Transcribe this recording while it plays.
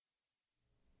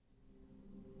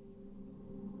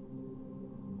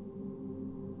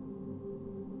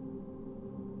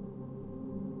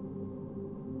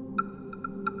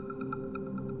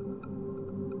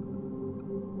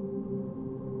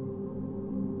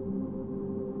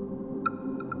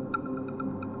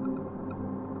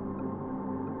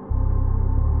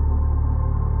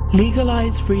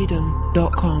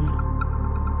LegalizeFreedom.com.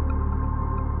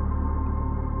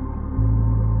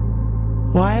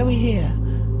 Why are we here?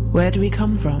 Where do we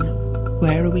come from?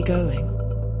 Where are we going?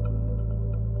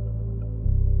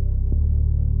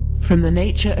 From the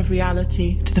nature of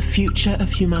reality to the future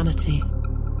of humanity.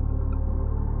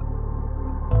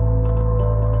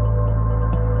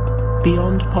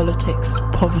 Beyond politics,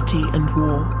 poverty and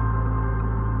war.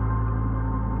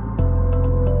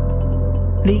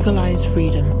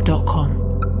 LegalizeFreedom.com.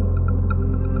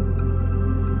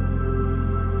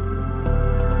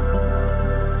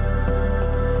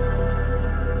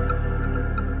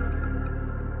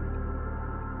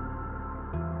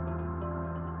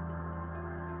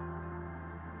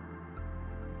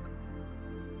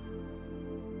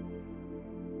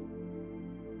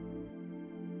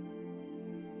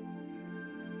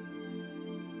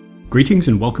 Greetings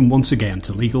and welcome once again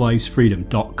to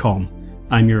LegalizeFreedom.com.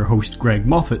 I'm your host Greg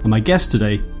Moffat and my guest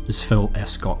today is Phil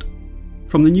Escott.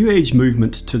 From the New Age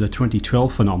movement to the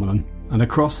 2012 phenomenon and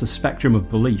across the spectrum of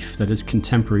belief that is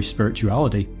contemporary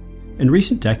spirituality, in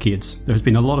recent decades there has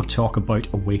been a lot of talk about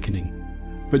awakening.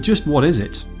 But just what is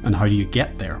it and how do you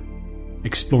get there?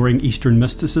 Exploring Eastern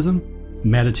mysticism?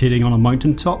 Meditating on a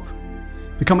mountaintop?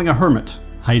 Becoming a hermit,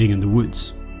 hiding in the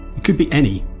woods? It could be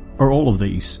any or all of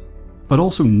these. But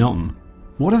also none.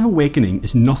 What if awakening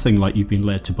is nothing like you've been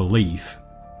led to believe?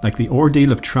 Like the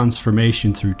ordeal of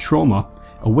transformation through trauma,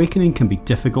 awakening can be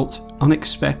difficult,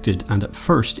 unexpected, and at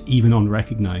first even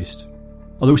unrecognised.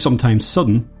 Although sometimes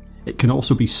sudden, it can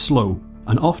also be slow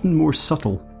and often more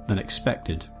subtle than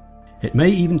expected. It may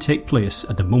even take place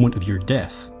at the moment of your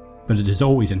death, but it is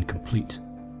always incomplete.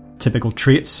 Typical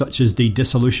traits such as the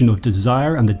dissolution of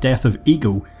desire and the death of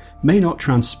ego may not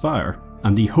transpire,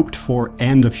 and the hoped-for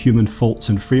end of human faults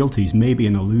and frailties may be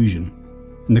an illusion.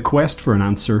 In the quest for an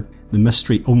answer, the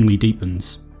mystery only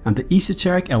deepens, and the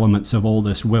esoteric elements of all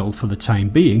this will, for the time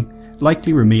being,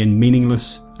 likely remain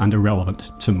meaningless and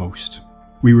irrelevant to most.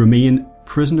 We remain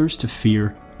prisoners to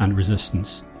fear and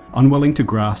resistance, unwilling to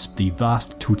grasp the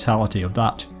vast totality of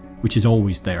that which is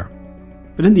always there.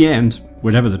 But in the end,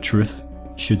 whatever the truth,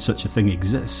 should such a thing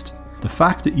exist, the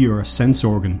fact that you are a sense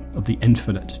organ of the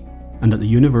infinite and that the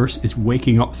universe is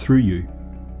waking up through you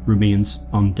remains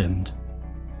undimmed.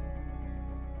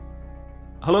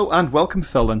 Hello and welcome,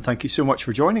 Phil, and thank you so much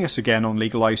for joining us again on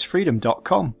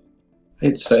LegalizeFreedom.com.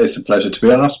 It's a pleasure to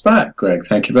be asked back, Greg.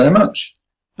 Thank you very much.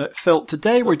 Phil,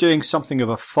 today we're doing something of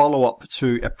a follow-up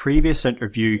to a previous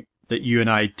interview that you and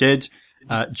I did.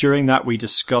 During that we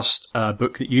discussed a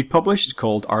book that you'd published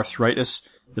called Arthritis,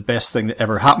 The Best Thing That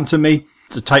Ever Happened to Me.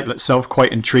 The title itself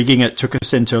quite intriguing. It took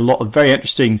us into a lot of very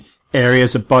interesting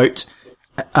areas about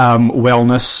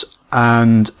wellness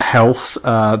and health,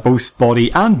 both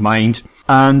body and mind.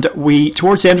 And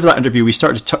towards the end of that interview, we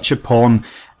started to touch upon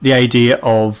the idea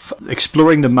of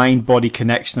exploring the mind-body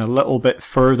connection a little bit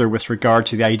further with regard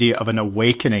to the idea of an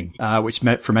awakening, which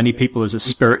meant for many people is a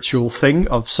spiritual thing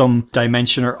of some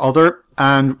dimension or other.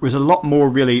 And there's a lot more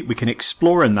really we can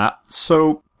explore in that.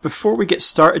 So before we get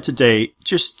started today,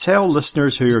 just tell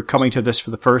listeners who are coming to this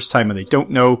for the first time and they don't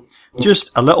know, just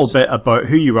a little bit about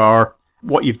who you are,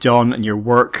 what you've done and your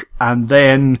work, and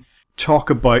then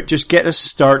just get us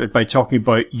started by talking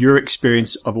about your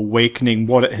experience of awakening,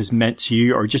 what it has meant to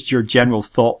you, or just your general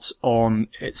thoughts on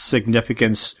its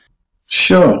significance.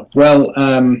 Sure. Well,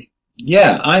 I'm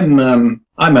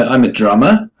a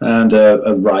drummer and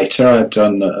a writer. I've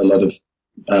done a lot of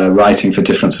writing for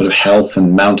different sort of health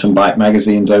and mountain bike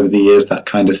magazines over the years, that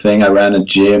kind of thing. I ran a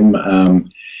gym.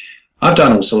 I've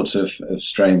done all sorts of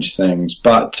strange things,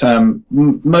 but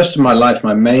most of my life,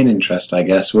 my main interest, I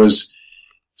guess, was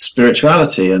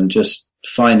spirituality and just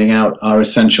finding out our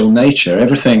essential nature.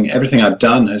 Everything I've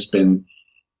done has been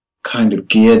kind of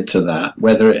geared to that,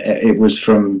 whether it was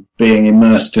from being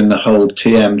immersed in the whole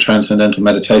TM, Transcendental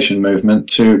Meditation movement,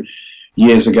 to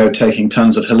years ago taking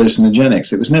tons of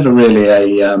hallucinogenics. It was never really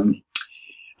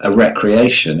a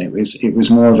recreation. It was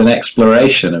more of an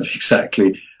exploration of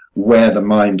exactly where the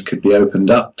mind could be opened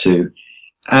up to.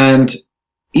 And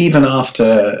even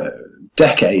after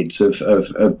decades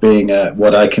of being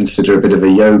what I consider a bit of a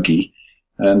yogi,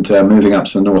 and moving up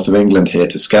to the north of England here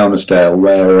to Skelmersdale,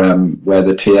 where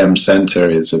the TM centre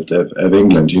is of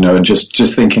England, and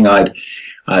just thinking I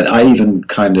even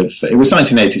kind of, it was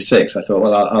 1986, I thought,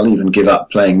 well, I'll even give up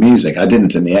playing music. I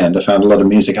didn't in the end. I found a lot of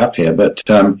music up here, but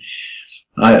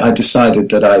I decided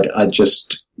that I'd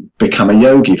just become a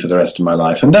yogi for the rest of my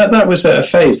life. And that was a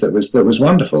phase that was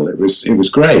wonderful. It was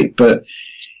great. But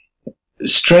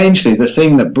strangely, the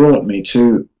thing that brought me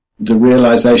to the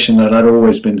realization that I'd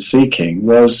always been seeking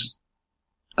was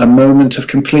a moment of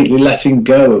completely letting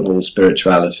go of all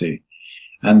spirituality.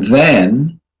 And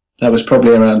then, that was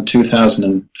probably around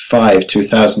 2005,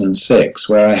 2006,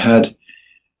 where I had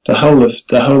the whole of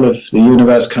the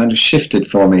universe kind of shifted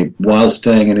for me while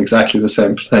staying in exactly the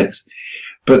same place.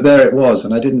 But there it was,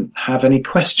 and I didn't have any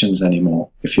questions anymore,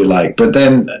 if you like. But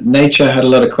then nature had a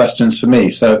lot of questions for me,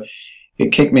 so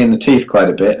it kicked me in the teeth quite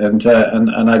a bit, and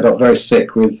I got very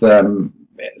sick with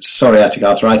psoriatic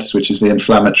arthritis, which is the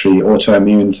inflammatory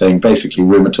autoimmune thing, basically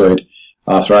rheumatoid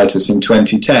arthritis, in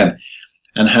 2010,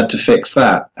 and had to fix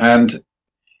that. And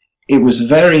it was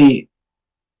very,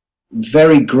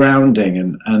 very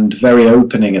grounding and very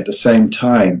opening at the same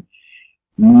time,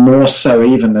 more so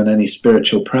even than any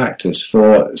spiritual practice,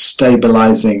 for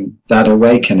stabilizing that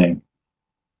awakening.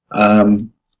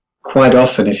 Quite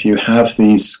often, if you have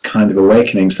these kind of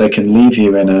awakenings, they can leave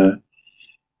you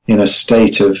in a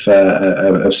state of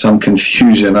some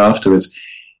confusion afterwards,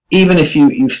 even if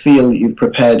you feel you've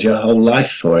prepared your whole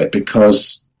life for it,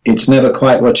 because it's never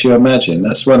quite what you imagine.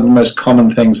 That's one of the most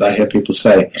common things I hear people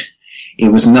say.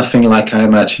 It was nothing like I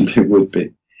imagined it would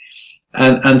be.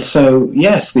 And so,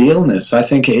 yes, the illness, I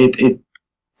think it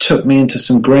took me into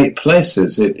some great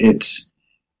places. It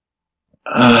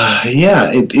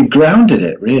grounded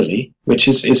it, really, which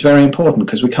is very important,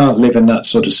 because we can't live in that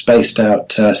sort of spaced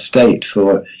out state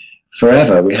for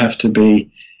forever. We have to be,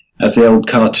 as the old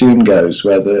cartoon goes,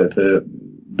 where the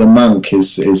monk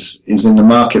is in the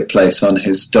marketplace on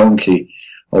his donkey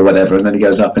or whatever, and then he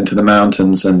goes up into the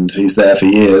mountains and he's there for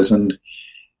years and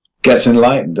gets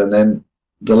enlightened, and then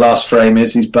the last frame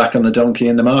is he's back on the donkey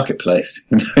in the marketplace.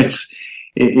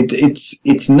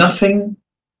 It's nothing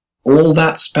all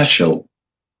that special,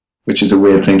 which is a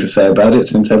weird thing to say about it,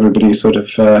 since everybody in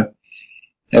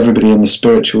the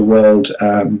spiritual world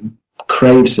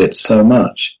craves it so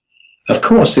much. Of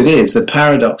course it is. The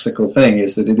paradoxical thing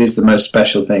is that it is the most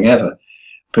special thing ever,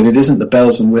 but it isn't the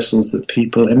bells and whistles that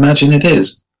people imagine it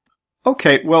is.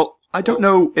 Okay, well, I don't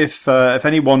know if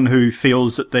anyone who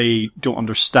feels that they don't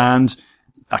understand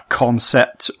a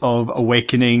concept of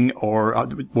awakening, or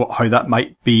how that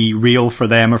might be real for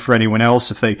them or for anyone else,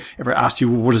 if they ever ask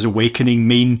you, well, what does awakening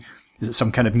mean? Is it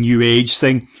some kind of new age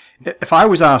thing? If I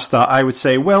was asked that, I would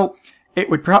say, well, it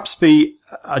would perhaps be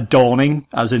a dawning,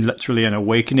 as in literally an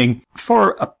awakening,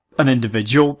 for an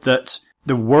individual, that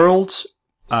the world,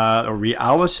 or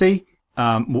reality,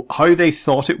 how they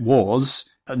thought it was,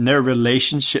 and their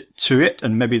relationship to it,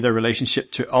 and maybe their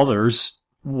relationship to others,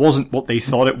 wasn't what they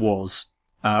thought it was.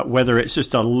 Whether it's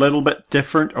just a little bit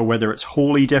different or whether it's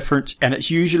wholly different, and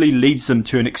it usually leads them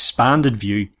to an expanded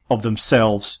view of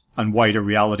themselves and wider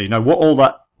reality. Now, what all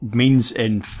that means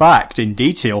in fact, in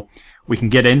detail, we can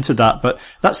get into that, but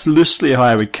that's loosely how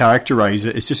I would characterize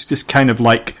it. It's just this kind of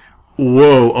like,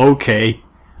 whoa, okay,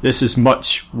 this is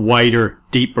much wider,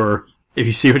 deeper, if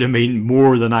you see what I mean,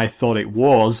 more than I thought it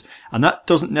was. And that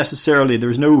doesn't necessarily,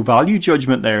 there's no value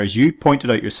judgment there, as you pointed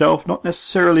out yourself, not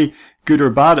necessarily good or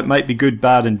bad. It might be good,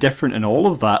 bad, and different and all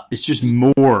of that. It's just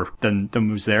more than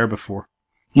was there before.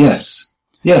 Yes.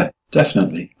 Yeah,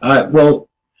 definitely. Well,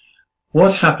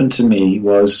 what happened to me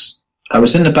was, I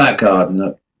was in the back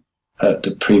garden at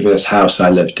the previous house I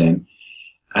lived in,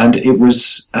 and it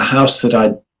was a house that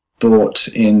I'd bought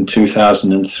in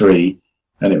 2003,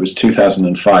 and it was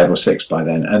 2005 or 6 by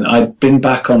then. And I'd been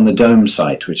back on the dome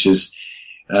site, which is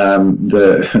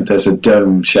there's a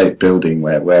dome-shaped building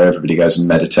where everybody goes and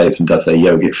meditates and does their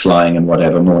yogic flying and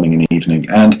whatever, morning and evening.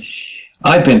 And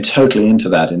I'd been totally into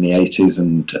that in the 80s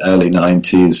and early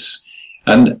 90s.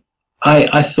 And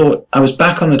I thought I was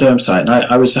back on the dome site, and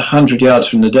I was 100 yards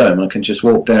from the dome. I can just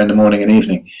walk there in the morning and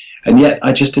evening. And yet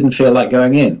I just didn't feel like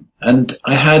going in. And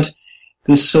I had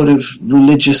this sort of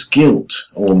religious guilt,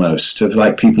 almost, of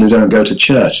like people who don't go to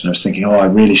church. And I was thinking, oh, I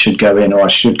really should go in, or I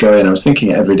should go in. I was thinking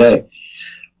it every day.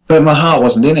 But my heart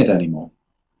wasn't in it anymore,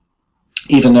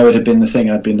 even though it had been the thing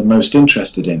I'd been the most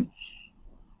interested in.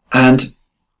 And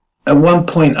at one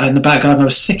point in the back garden, I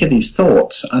was sick of these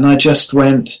thoughts, and I just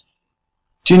went,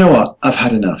 do you know what? I've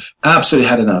had enough. Absolutely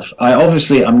had enough.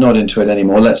 I'm not into it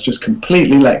anymore. Let's just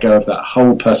completely let go of that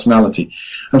whole personality.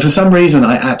 And for some reason,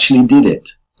 I actually did it.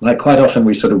 Like, quite often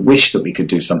we sort of wish that we could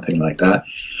do something like that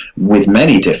with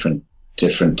many different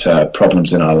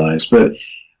problems in our lives. But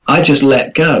I just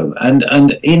let go. And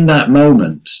in that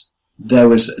moment,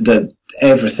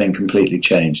 everything completely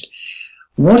changed.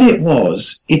 What it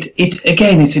was,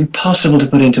 again, it's impossible to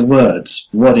put into words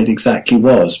what it exactly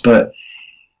was, but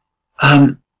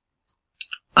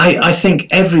I think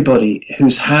everybody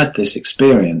who's had this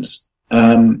experience,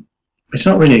 it's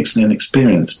not really an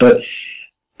experience, but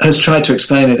has tried to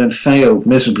explain it and failed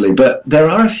miserably. But there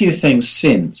are a few things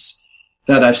since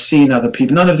that I've seen other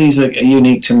people. None of these are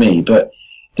unique to me, but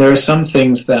there are some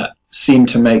things that seem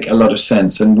to make a lot of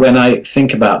sense. And when I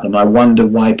think about them, I wonder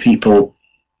why people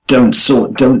don't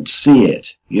see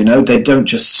it. You know, they don't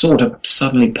just sort of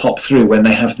suddenly pop through when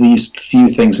they have these few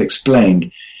things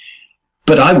explained.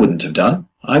 But I wouldn't have done.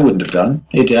 I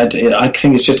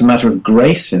think it's just a matter of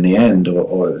grace in the end,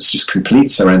 or it's just complete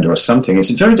surrender or something. It's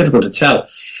very difficult to tell.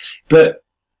 But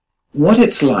what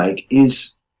it's like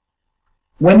is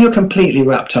when you're completely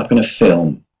wrapped up in a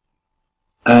film,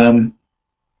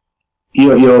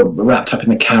 you're wrapped up in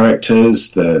the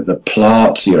characters, the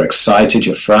plot, you're excited,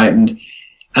 you're frightened,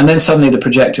 and then suddenly the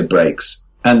projector breaks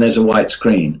and there's a white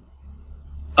screen.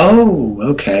 Oh,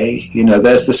 okay, you know,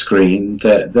 there's the screen,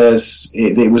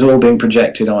 it was all being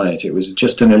projected on it, it was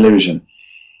just an illusion.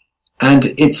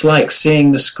 And it's like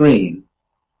seeing the screen.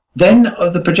 Then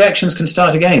the projections can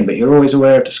start again, but you're always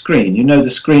aware of the screen. You know the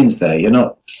screen's there, you're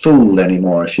not fooled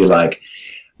anymore, if you like.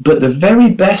 But the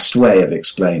very best way of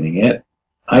explaining it,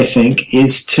 I think,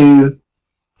 is to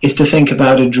think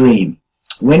about a dream.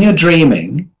 When you're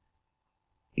dreaming,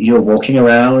 you're walking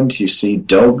around, you see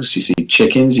dogs, you see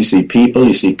chickens, you see people,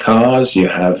 you see cars, you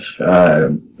have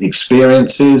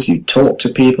experiences, you talk to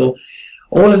people.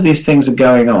 All of these things are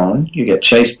going on. You get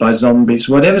chased by zombies,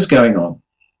 whatever's going on.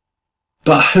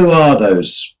 But who are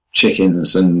those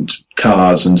chickens and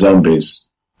cars and zombies?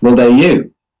 Well, they're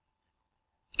you.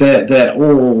 They're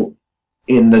all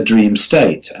in the dream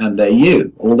state, and they're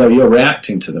you, although you're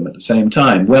reacting to them at the same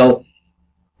time. Well,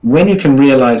 when you can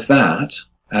realize that,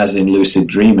 as in lucid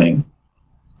dreaming,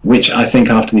 which I think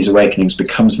after these awakenings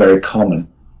becomes very common.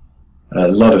 A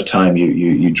lot of time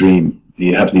you dream,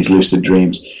 you have these lucid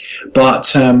dreams.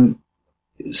 But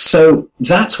so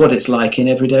that's what it's like in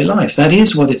everyday life. That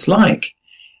is what it's like.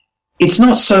 It's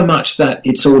not so much that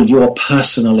it's all your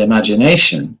personal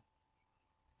imagination.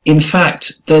 In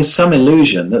fact, there's some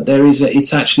illusion that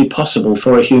it's actually possible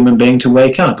for a human being to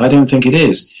wake up. I don't think it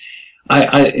is.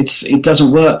 It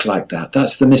doesn't work like that.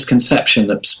 That's the misconception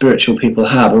that spiritual people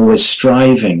have, always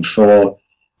striving for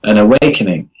an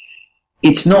awakening.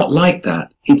 It's not like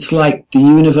that. It's like the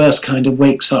universe kind of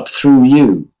wakes up through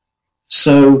you.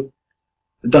 So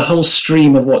the whole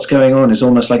stream of what's going on is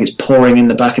almost like it's pouring in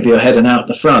the back of your head and out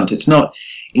the front. It's not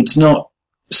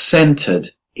centered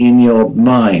in your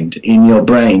mind, in your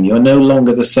brain. You're no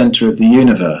longer the center of the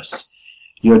universe.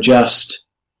 You're just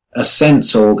a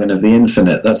sense organ of the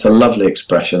infinite. That's a lovely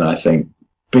expression, I think,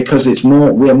 because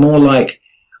we're more like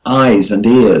eyes and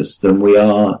ears than we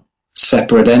are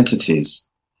separate entities.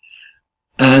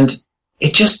 And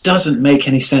it just doesn't make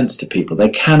any sense to people. They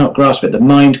cannot grasp it. The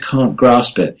mind can't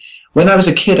grasp it. When I was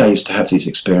a kid, I used to have these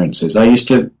experiences. I used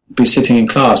to be sitting in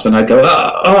class and I'd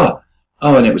go,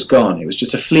 and it was gone. It was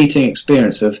just a fleeting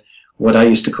experience of what I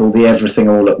used to call the everything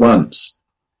all at once.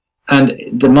 And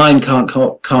the mind can't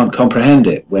comprehend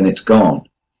it when it's gone.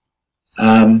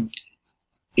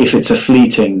 If it's a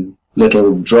fleeting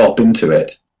little drop into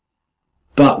it.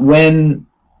 But when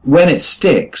it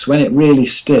sticks, when it really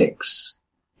sticks,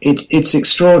 it's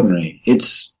extraordinary.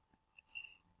 It's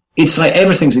like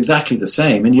everything's exactly the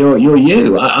same, and you're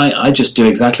you. I just do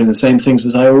exactly the same things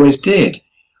as I always did.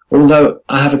 Although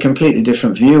I have a completely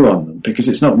different view on them, because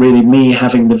it's not really me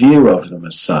having the view of them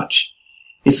as such.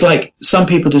 It's like some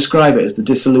people describe it as the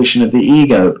dissolution of the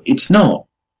ego. It's not.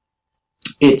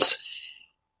 It's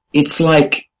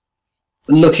like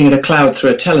looking at a cloud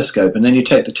through a telescope, and then you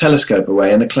take the telescope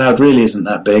away and the cloud really isn't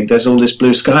that big. There's all this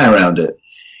blue sky around it.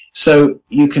 So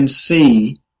you can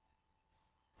see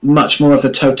much more of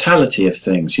the totality of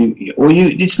things.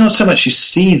 It's not so much you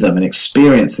see them and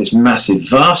experience this massive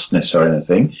vastness or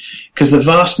anything, because the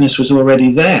vastness was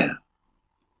already there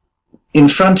in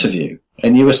front of you.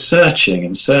 And you were searching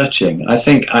and searching. I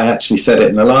think I actually said it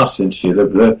in the last interview,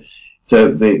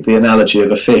 the analogy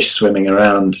of a fish swimming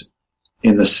around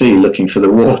in the sea looking for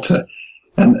the water.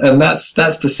 And that's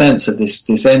the sense of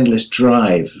this endless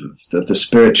drive of the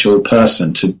spiritual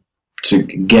person to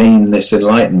gain this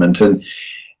enlightenment, and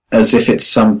as if it's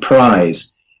some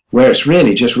prize, where it's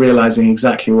really just realizing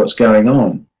exactly what's going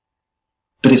on.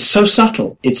 But it's so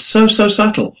subtle. It's so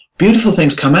subtle. Beautiful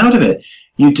things come out of it.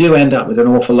 You do end up with an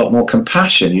awful lot more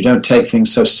compassion. You don't take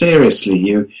things so seriously.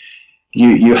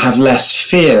 You have less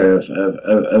fear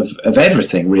of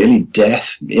everything, really,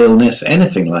 death, illness,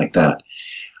 anything like that.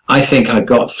 I think I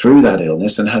got through that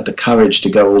illness and had the courage to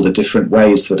go all the different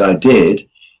ways that I did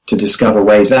to discover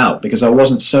ways out, because I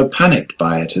wasn't so panicked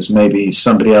by it as maybe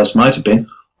somebody else might have been,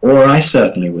 or I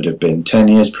certainly would have been 10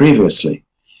 years previously.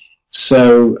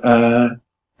 So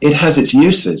it has its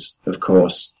uses, of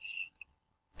course,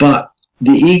 but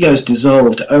the ego's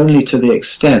dissolved only to the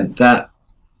extent that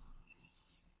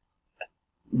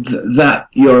that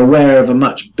you're aware of a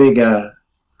much bigger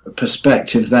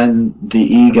perspective than the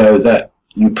ego that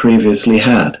you previously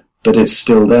had, but it's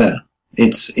still there.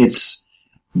 It's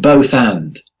both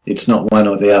and. It's not one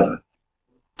or the other.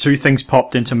 Two things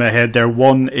popped into my head there.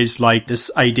 One is like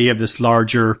this idea of this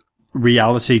larger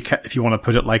reality, if you want to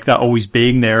put it like that, always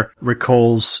being there,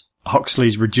 recalls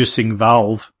Huxley's reducing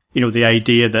valve. You know, the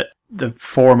idea that the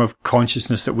form of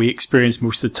consciousness that we experience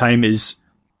most of the time is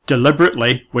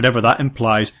deliberately, whatever that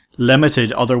implies,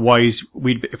 limited. Otherwise,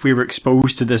 if we were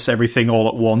exposed to this everything all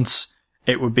at once,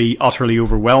 it would be utterly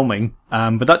overwhelming.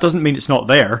 But that doesn't mean it's not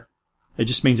there. It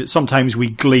just means that sometimes we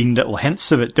glean little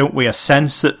hints of it, don't we? A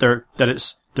sense that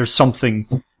there's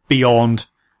something beyond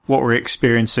what we're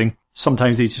experiencing.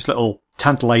 Sometimes these just little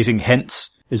tantalizing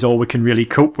hints is all we can really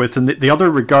cope with. And the other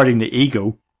regarding the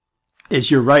ego is,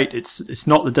 you're right, it's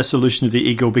not the dissolution of the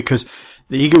ego, because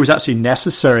the ego is actually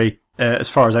necessary, as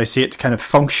far as I see it, to kind of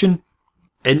function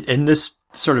in this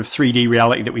sort of 3D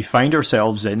reality that we find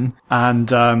ourselves in. And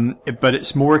but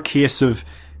it's more a case of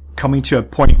coming to a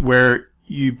point where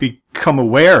you become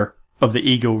aware of the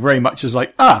ego very much as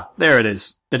like, there it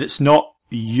is. That it's not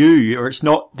you, or it's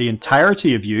not the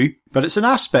entirety of you, but it's an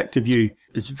aspect of you.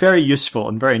 It's very useful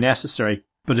and very necessary,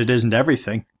 but it isn't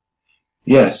everything.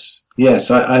 Yes.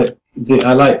 I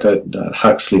like that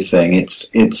Huxley thing. It's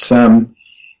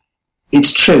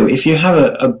true. If you have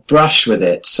a brush with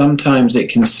it, sometimes it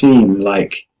can seem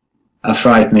like a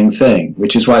frightening thing,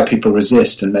 which is why people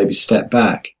resist and maybe step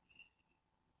back.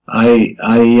 I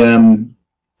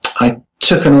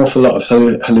took an awful lot of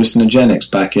hallucinogenics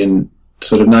back in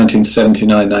sort of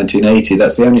 1979, 1980.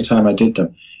 That's the only time I did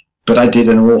them. But I did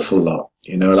an awful lot,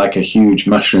 you know, like a huge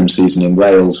mushroom season in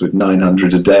Wales with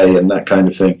 900 a day and that kind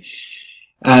of thing.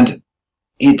 And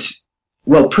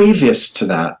previous to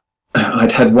that,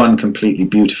 I'd had one completely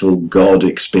beautiful God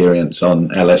experience on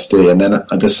LSD, and then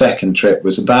the second trip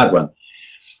was a bad one.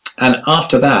 And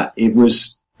after that, it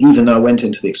was, even though I went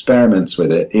into the experiments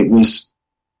with it, it was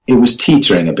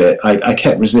teetering a bit. I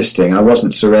kept resisting. I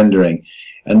wasn't surrendering.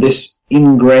 And this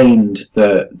ingrained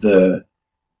the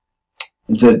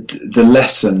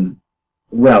lesson,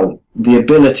 the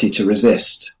ability to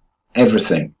resist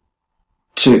everything.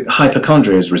 To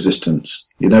hypochondria's resistance.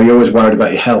 You know, you're always worried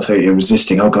about your health. You're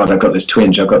resisting. Oh God, I've got this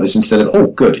twinge. I've got this, instead of, oh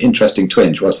good, interesting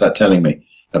twinge. What's that telling me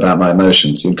about my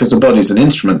emotions? Because the body's an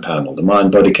instrument panel, the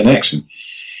mind-body connection.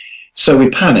 So we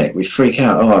panic, we freak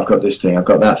out. Oh, I've got this thing, I've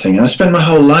got that thing. And I spent my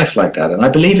whole life like that. And I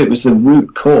believe it was the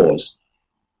root cause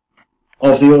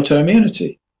of the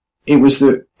autoimmunity. It was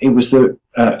the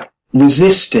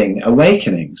resisting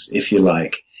awakenings, if you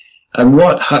like. And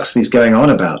what Huxley's going on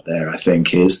about there, I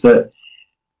think, is that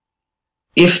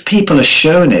if people are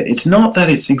shown it, it's not that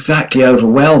it's exactly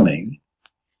overwhelming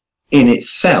in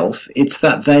itself, it's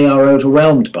that they are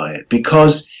overwhelmed by it.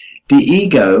 Because the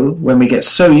ego, when we get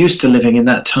so used to living in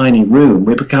that tiny room,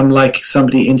 we become like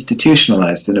somebody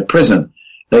institutionalized in a prison.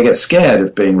 They get scared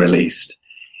of being released.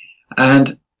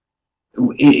 And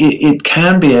it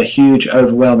can be a huge,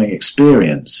 overwhelming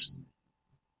experience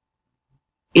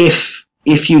if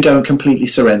you don't completely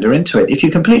surrender into it. If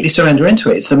you completely surrender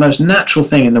into it, it's the most natural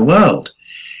thing in the world.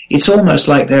 It's almost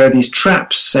like there are these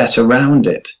traps set around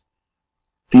it.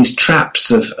 These traps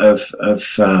of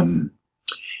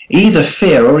either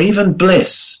fear or even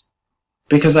bliss.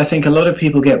 Because I think a lot of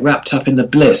people get wrapped up in the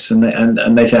bliss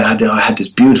and they say, I had this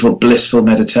beautiful, blissful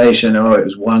meditation. Oh, it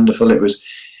was wonderful. It was,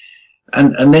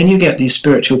 and then you get these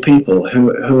spiritual people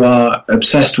who are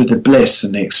obsessed with the bliss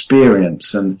and the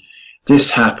experience, and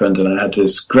this happened, and I had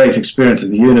this great experience of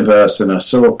the universe, and I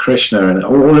saw Krishna, and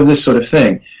all of this sort of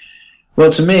thing. Well,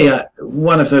 to me,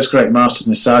 one of those great masters,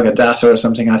 Nisargadatta or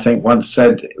something, I think, once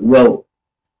said, well,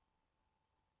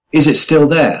 is it still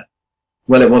there?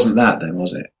 Well, it wasn't that then,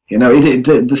 was it? You know,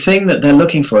 the thing that they're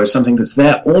looking for is something that's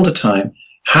there all the time,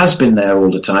 has been there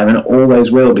all the time, and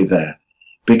always will be there,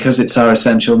 because it's our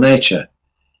essential nature.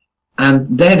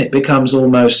 And then it becomes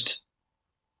almost...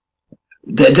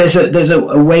 There's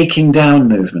a waking down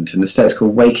movement in the States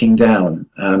called Waking Down.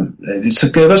 It's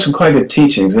got some quite good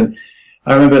teachings, and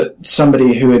I remember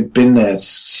somebody who had been there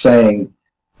saying,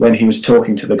 when he was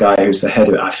talking to the guy who's the head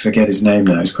of it, I forget his name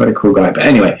now, he's quite a cool guy, but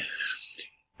anyway,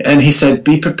 and he said,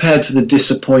 be prepared for the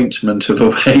disappointment of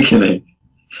awakening.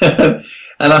 And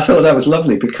I thought that was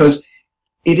lovely, because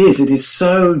it is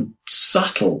so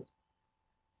subtle,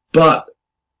 but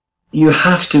you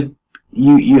have to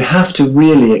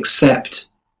really accept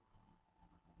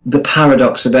the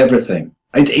paradox of everything.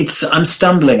 I'm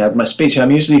stumbling over my speech. I'm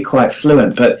usually quite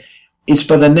fluent, but it's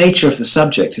by the nature of the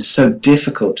subject is so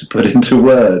difficult to put into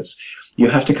words. You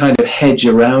have to kind of hedge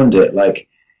around it, like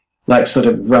like sort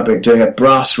of rubbing, doing a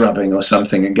brass rubbing or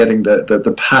something and getting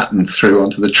the pattern through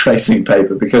onto the tracing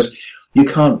paper, because you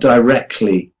can't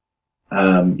directly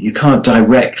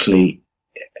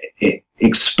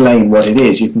explain what it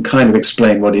is. You can kind of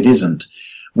explain what it isn't.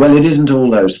 Well, it isn't all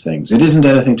those things. It isn't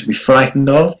anything to be frightened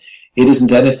of. It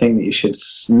isn't anything that you should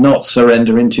not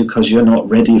surrender into because you're not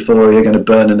ready for, or you're going to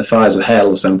burn in the fires of hell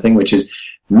or something, which is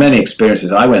many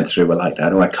experiences I went through were like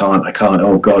that. Oh, I can't.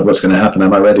 Oh, God, what's going to happen?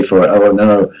 Am I ready for it? Oh,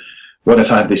 no. What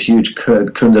if I have this huge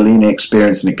Kundalini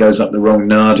experience and it goes up the wrong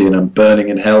nadi and I'm burning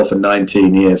in hell for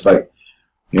 19 years? Like,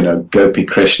 you know, Gopi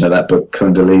Krishna, that book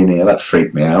Kundalini, that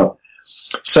freaked me out.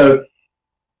 So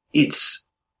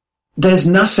there's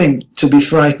nothing to be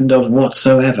frightened of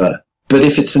whatsoever. But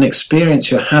if it's an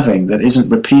experience you're having that isn't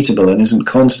repeatable and isn't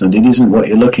constant, it isn't what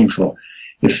you're looking for.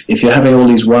 If you're having all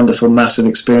these wonderful, massive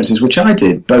experiences, which I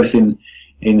did, both in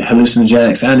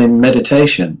hallucinogenics and in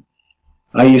meditation,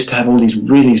 I used to have all these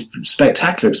really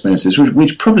spectacular experiences,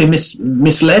 which probably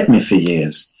misled me for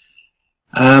years.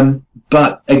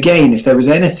 But again, if there was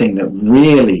anything that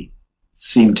really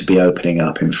seemed to be opening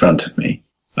up in front of me,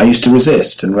 I used to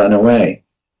resist and run away.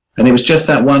 And it was just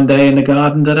that one day in the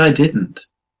garden that I didn't.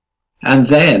 And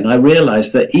then I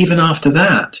realized that even after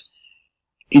that,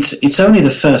 it's only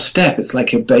the first step. It's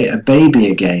like a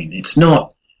baby again. It's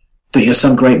not that you're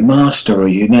some great master or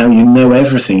you know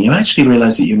everything. You actually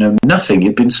realize that you know nothing.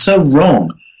 You've been so wrong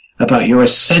about your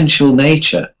essential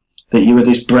nature that you were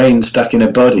this brain stuck in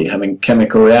a body having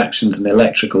chemical reactions and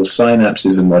electrical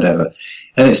synapses and whatever.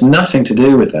 And it's nothing to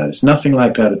do with that. It's nothing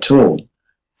like that at all.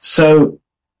 So,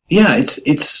 yeah,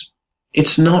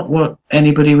 it's not what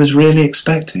anybody was really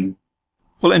expecting.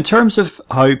 Well, in terms of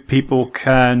how people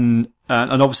can,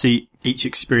 and obviously each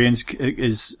experience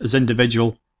is as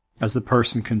individual as the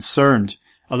person concerned,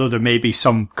 although there may be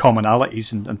some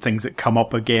commonalities and things that come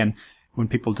up again when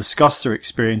people discuss their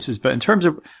experiences. But in terms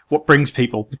of what brings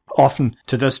people often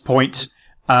to this point,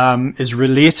 is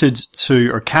related to,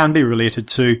 or can be related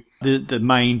to, the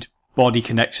mind-body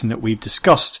connection that we've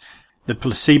discussed. The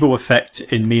placebo effect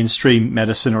in mainstream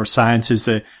medicine or science is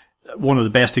one of the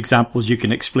best examples you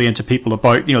can explain to people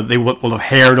about, they will have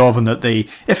heard of, and that they,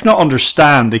 if not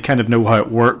understand, they kind of know how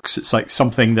it works. It's like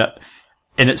something that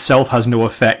in itself has no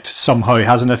effect, somehow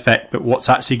has an effect, but what's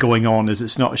actually going on is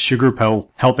it's not a sugar pill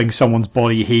helping someone's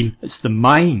body heal, it's the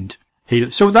mind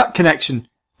heal. So that connection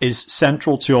is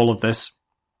central to all of this.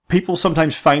 People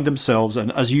sometimes find themselves,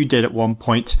 and as you did at one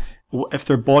point, if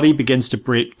their body begins to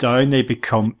break down, they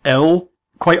become ill.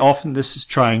 Quite often this is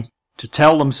trying to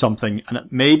tell them something, and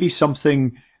it may be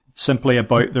something simply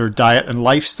about their diet and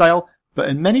lifestyle, but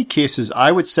in many cases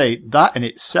I would say that in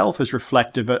itself is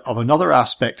reflective of another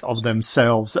aspect of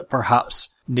themselves that perhaps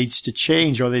needs to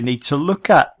change, or they need to look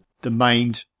at. The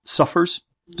mind suffers,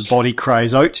 the body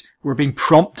cries out, we're being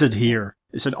prompted here.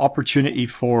 It's an opportunity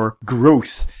for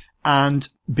growth, and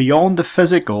beyond the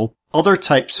physical, other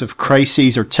types of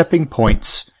crises or tipping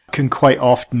points can quite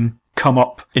often come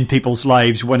up in people's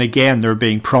lives when, again, they're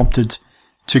being prompted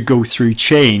to go through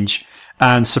change.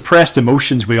 And suppressed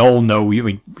emotions, we all know,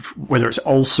 whether it's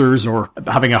ulcers or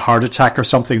having a heart attack or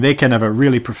something, they can have a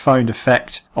really profound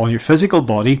effect on your physical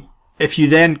body. If you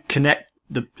then connect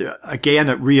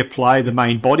reapply the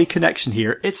mind-body connection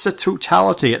here, it's a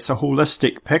totality, it's a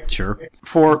holistic picture.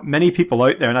 For many people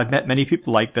out there, and I've met many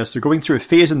people like this, they're going through a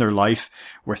phase in their life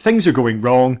where things are going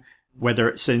wrong, whether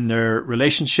it's in their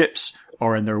relationships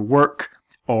or in their work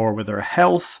or with their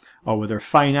health or with their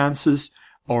finances,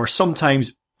 or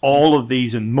sometimes all of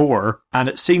these and more. And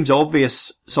it seems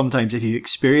obvious sometimes if you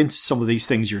experience some of these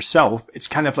things yourself, it's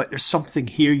kind of like there's something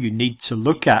here you need to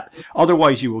look at.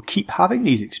 Otherwise you will keep having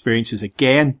these experiences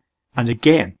again and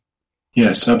again.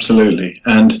 Yes, absolutely.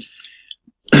 And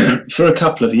for a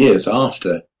couple of years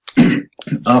after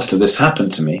this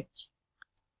happened to me,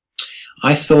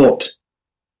 I thought,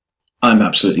 I'm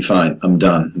absolutely fine. I'm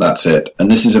done. That's it.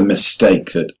 And this is a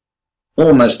mistake that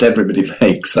almost everybody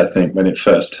makes, I think, when it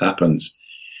first happens.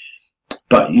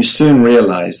 But you soon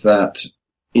realize that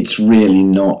it's really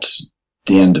not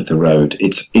the end of the road.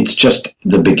 It's just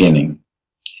the beginning.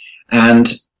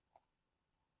 And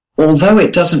although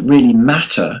it doesn't really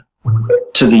matter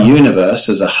to the universe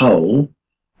as a whole,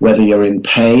 whether you're in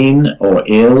pain or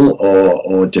ill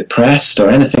or depressed or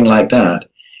anything like that,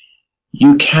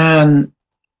 you can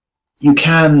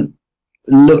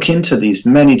look into these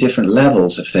many different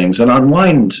levels of things and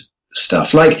unwind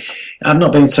stuff. Like, I'm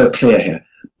not being so clear here.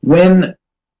 When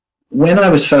I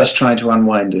was first trying to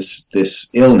unwind this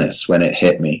illness, when it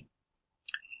hit me,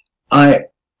 I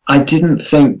didn't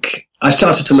think, I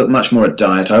started to look much more at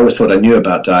diet. I always thought I knew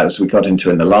about diet, as we got into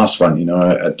in the last one,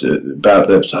 about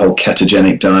the whole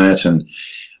ketogenic diet, and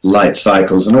light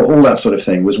cycles and all that sort of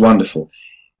thing was wonderful.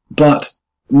 But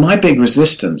my big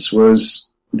resistance was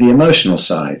the emotional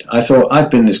side. I thought, I've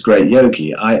been this great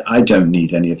yogi. I don't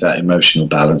need any of that emotional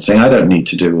balancing. I don't need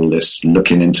to do all this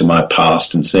looking into my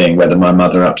past and seeing whether my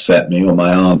mother upset me or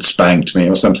my aunt spanked me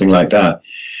or something like that.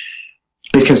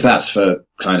 Because that's for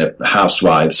kind of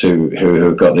housewives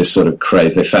who got this sort of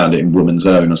craze. They found it in Woman's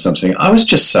Own or something. I was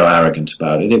just so arrogant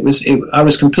about it. I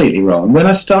was completely wrong. And when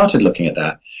I started looking at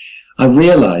that, I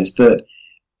realized that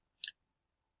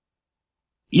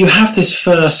you have this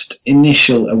first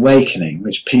initial awakening,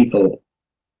 which people,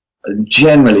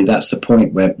 generally that's the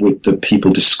point where the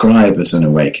people describe as an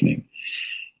awakening.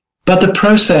 But the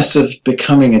process of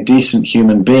becoming a decent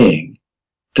human being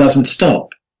doesn't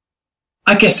stop.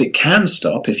 I guess it can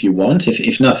stop if you want,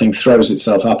 if nothing throws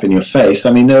itself up in your face.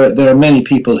 I mean, there are many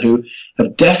people who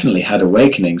have definitely had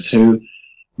awakenings who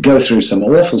go through some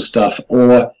awful stuff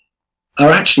or are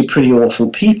actually pretty awful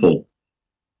people.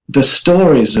 The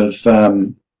stories of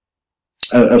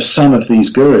some of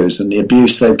these gurus and the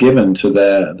abuse they've given to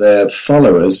their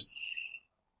followers,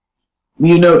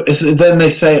 you know, then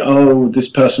they say, oh, this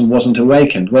person wasn't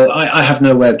awakened. Well, I have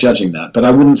no way of judging that, but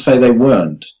I wouldn't say they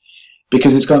weren't,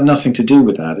 because it's got nothing to do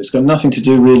with that. It's got nothing to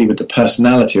do really with the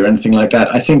personality or anything like that.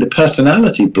 I think the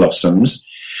personality blossoms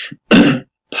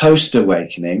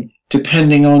post-awakening,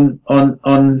 depending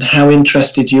on how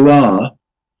interested you are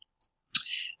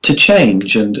to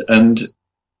change and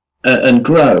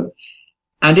grow.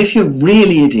 And if you're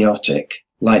really idiotic,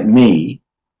 like me,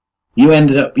 you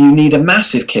need a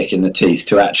massive kick in the teeth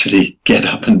to actually get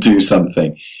up and do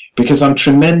something, because I'm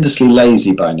tremendously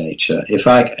lazy by nature. If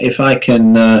I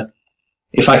can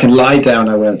lie down,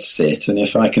 I won't sit, and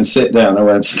if I can sit down, I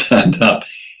won't stand up.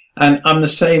 And I'm the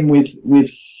same with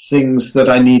things that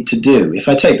I need to do. If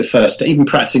I take the first step, even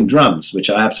practicing drums, which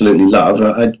I absolutely love,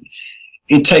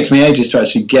 it takes me ages to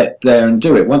actually get there and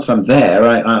do it. Once I'm there,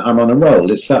 I'm on a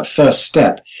roll. It's that first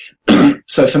step.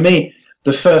 So for me,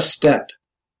 the first step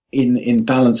in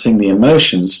balancing the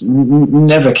emotions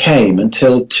never came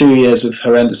until 2 years of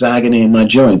horrendous agony in my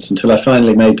joints, until I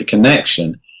finally made the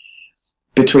connection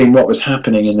between what was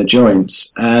happening in the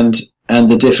joints and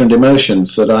the different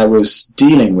emotions that I was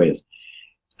dealing with.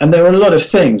 And there were a lot of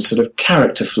things, sort of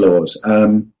character flaws,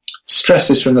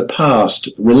 stresses from the past,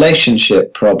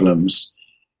 relationship problems,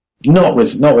 not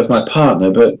with my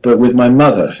partner, but with my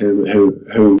mother,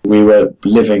 who we were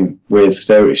living with.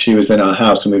 She was in our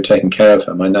house and we were taking care of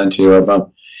her, my 90-year-old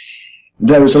mum.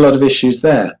 There was a lot of issues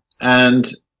there, and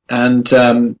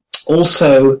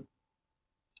also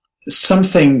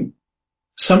something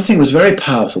was very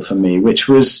powerful for me, which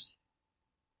was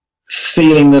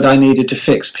feeling that I needed to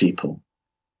fix people.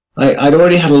 I'd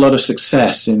already had a lot of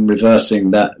success in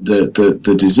reversing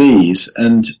the disease,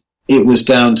 and it was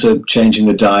down to changing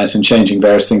the diet and changing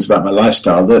various things about my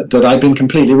lifestyle that I'd been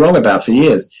completely wrong about for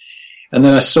years. And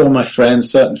then I saw my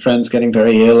certain friends getting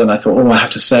very ill, and I thought, oh, I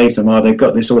have to save them. Oh, they've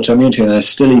got this autoimmunity and they're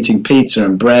still eating pizza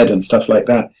and bread and stuff like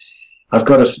that. I've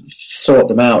got to sort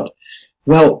them out.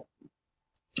 Well,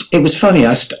 it was funny.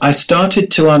 I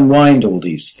started to unwind all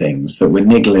these things that were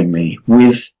niggling me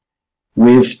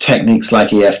with techniques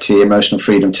like EFT, Emotional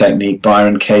Freedom Technique,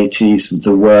 Byron Katie's,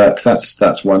 the work.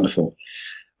 That's wonderful.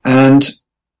 And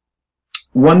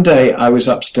one day I was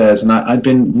upstairs and I'd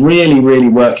been really, really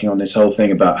working on this whole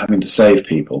thing about having to save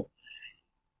people.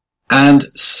 And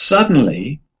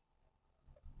suddenly,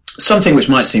 something which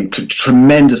might seem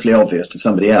tremendously obvious to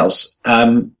somebody else,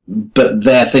 but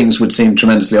their things would seem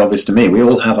tremendously obvious to me. We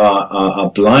all have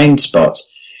our blind spots.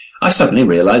 I suddenly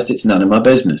realized it's none of my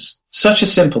business. Such a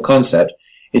simple concept.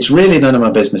 It's really none of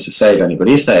my business to save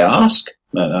anybody. If they ask,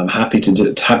 I'm happy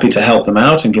to help them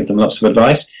out and give them lots of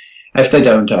advice. If they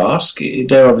don't ask,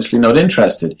 they're obviously not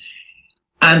interested.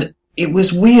 And it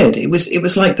was weird. It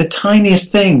was like the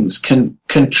tiniest things can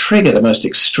trigger the most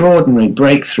extraordinary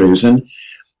breakthroughs. And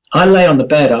I lay on the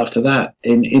bed after that.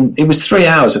 It was 3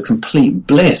 hours of complete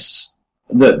bliss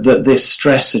that this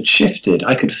stress had shifted.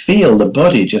 I could feel the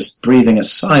body just breathing a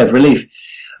sigh of relief.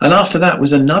 And after that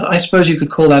was another, I suppose you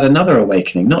could call that another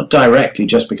awakening, not directly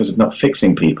just because of not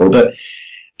fixing people, but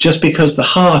just because the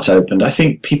heart opened. I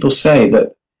think people say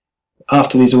that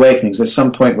after these awakenings, there's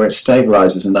some point where it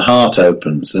stabilizes and the heart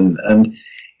opens. And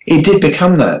it did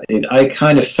become that. I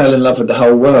kind of fell in love with the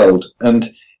whole world. And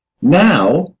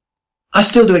now I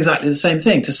still do exactly the same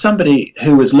thing. To somebody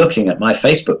who was looking at my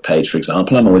Facebook page, for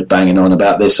example, I'm always banging on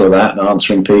about this or that and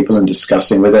answering people and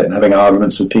discussing with it and having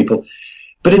arguments with people.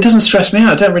 But it doesn't stress me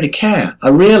out. I don't really care. I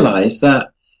realize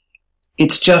that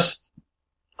it's just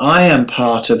I am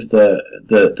part of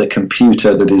the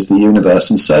computer that is the universe,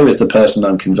 and so is the person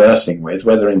I'm conversing with,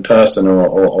 whether in person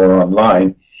or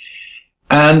online.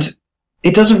 And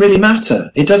it doesn't really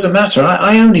matter. It doesn't matter.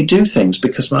 I only do things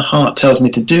because my heart tells me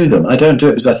to do them. I don't do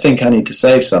it because I think I need to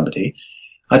save somebody.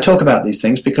 I talk about these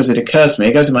things because it occurs to me.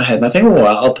 It goes in my head, and I think, oh,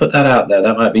 I'll put that out there.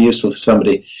 That might be useful for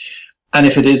somebody. And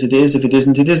if it is, it is. If it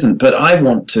isn't, it isn't. But I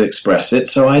want to express it,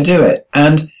 so I do it.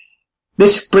 And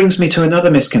this brings me to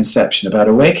another misconception about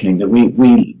awakening, that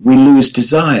we lose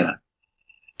desire.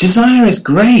 Desire is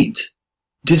great.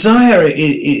 Desire,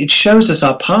 it shows us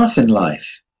our path in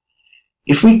life.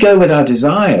 If we go with our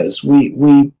desires,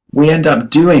 we end up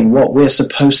doing what we're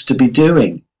supposed to be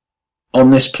doing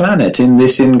on this planet, in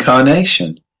this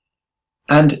incarnation.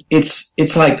 And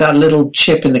it's like that little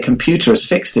chip in the computer has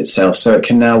fixed itself so it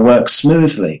can now work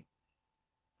smoothly.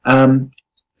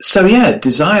 So yeah,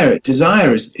 desire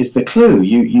is the clue.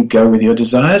 You go with your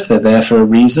desires. They're there for a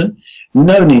reason.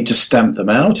 No need to stamp them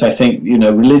out. I think,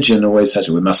 religion always says,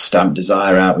 we must stamp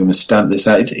desire out. We must stamp this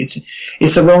out.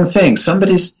 It's the wrong thing.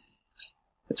 Somebody's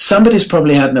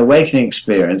probably had an awakening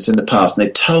experience in the past, and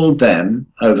they told them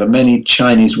over many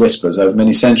Chinese whispers, over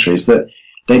many centuries, that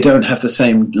they don't have the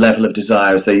same level of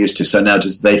desire as they used to. So now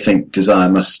they think desire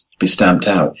must be stamped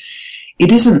out.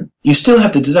 It isn't. You still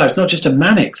have the desire. It's not just a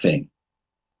manic thing.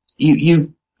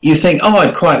 You think, oh,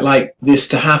 I'd quite like this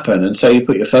to happen, and so you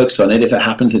put your focus on it. If it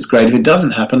happens, it's great. If it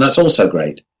doesn't happen, that's also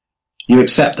great. You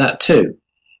accept that too,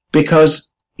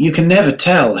 because you can never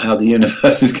tell how the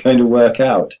universe is going to work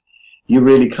out. You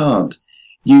really can't.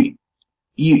 You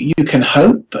can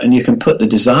hope and you can put the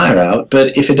desire out,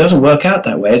 but if it doesn't work out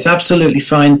that way, it's absolutely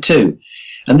fine too.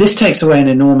 And this takes away an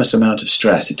enormous amount of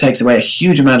stress. It takes away a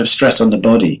huge amount of stress on the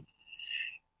body.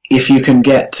 If you can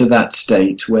get to that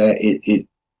state where it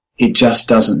just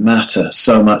doesn't matter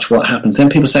so much what happens. Then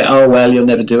people say, oh, well, you'll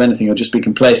never do anything. You'll just be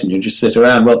complacent. You'll just sit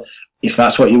around. Well, if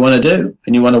that's what you want to do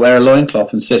and you want to wear a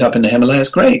loincloth and sit up in the Himalayas,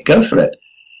 great, go for it.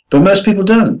 But most people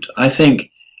don't. I think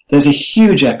there's a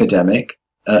huge epidemic,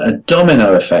 a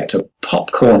domino effect, a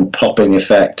popcorn popping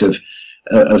effect of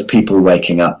people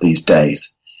waking up these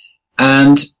days.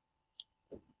 And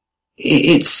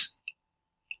it's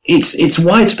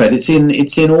widespread.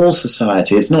 It's in all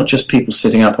society. It's not just people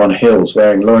sitting up on hills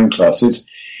wearing loincloths. It's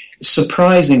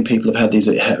surprising people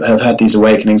have had these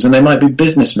awakenings, and they might be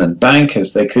businessmen,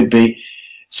 bankers, they could be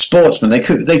sportsmen,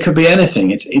 they could be anything.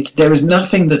 There is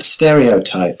nothing that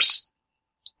stereotypes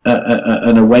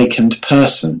an awakened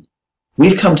person.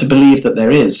 We've come to believe that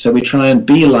there is, so we try and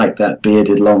be like that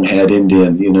bearded, long-haired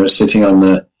Indian, sitting on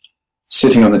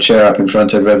the chair up in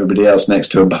front of everybody else next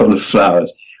to a bowl of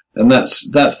flowers. And that's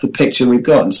the picture we've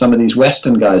got. And some of these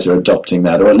Western guys are adopting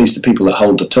that, or at least the people that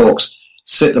hold the talks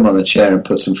sit them on a chair and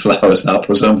put some flowers up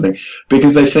or something,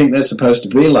 because they think they're supposed to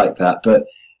be like that. But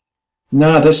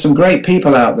no, there's some great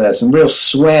people out there, some real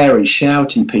sweary,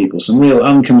 shouty people, some real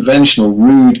unconventional,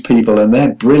 rude people, and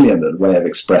they're brilliant at a way of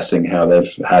expressing how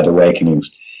they've had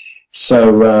awakenings.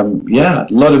 So, yeah,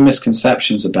 a lot of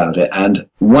misconceptions about it. And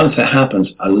once it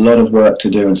happens, a lot of work to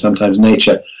do, and sometimes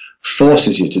nature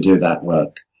forces you to do that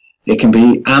work. It can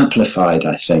be amplified,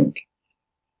 I think,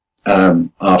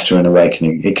 after an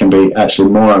awakening. It can be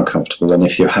actually more uncomfortable than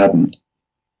if you hadn't.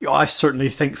 I certainly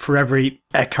think for every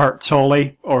Eckhart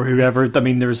Tolle or whoever, I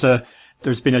mean, there's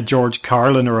been a George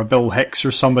Carlin or a Bill Hicks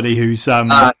or somebody who's,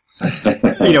 had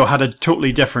a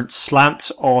totally different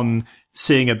slant on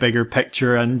seeing a bigger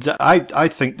picture. And I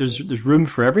think there's room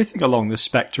for everything along the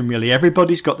spectrum, really.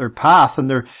 Everybody's got their path,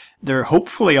 and they're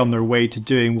hopefully on their way to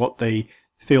doing what they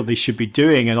feel they should be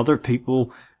doing, and other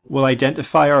people will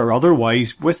identify or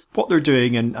otherwise with what they're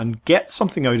doing and get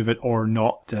something out of it or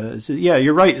not. So yeah,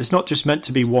 you're right. It's not just meant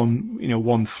to be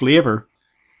one flavor.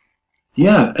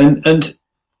 Yeah. And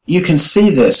you can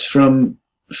see this from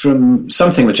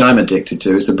something which I'm addicted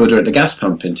to, is the Buddha at the gas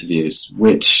pump interviews,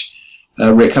 which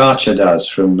Rick Archer does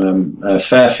from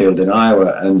Fairfield in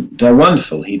Iowa, and they're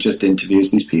wonderful. He just interviews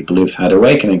these people who've had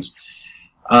awakenings.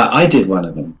 I did one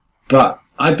of them, but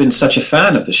I've been such a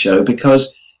fan of the show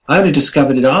because I only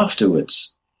discovered it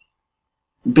afterwards,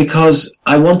 because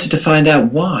I wanted to find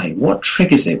out why. What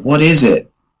triggers it? What is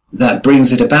it that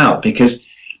brings it about? Because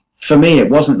for me, it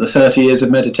wasn't the 30 years of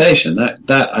meditation.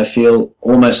 That I feel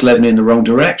almost led me in the wrong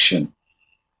direction.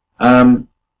 And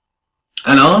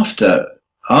after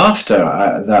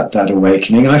that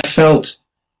awakening, I felt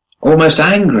almost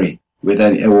angry with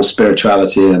all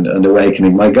spirituality and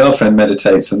awakening. My girlfriend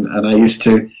meditates, and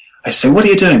I say, what are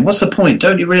you doing? What's the point?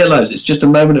 Don't you realize it's just a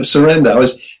moment of surrender? I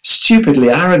was stupidly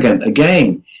arrogant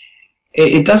again.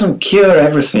 It doesn't cure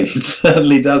everything. It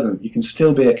certainly doesn't. You can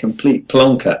still be a complete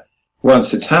plonker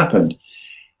once it's happened.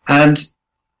 And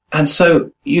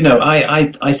so,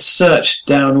 I searched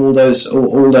down all those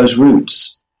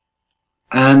routes,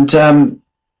 and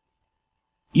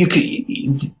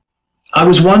I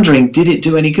was wondering, did it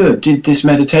do any good? Did this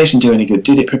meditation do any good?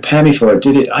 Did it prepare me for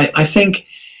it? I think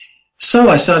so.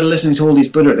 I started listening to all these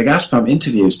Buddha at the gas pump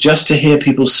interviews just to hear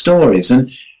people's stories. And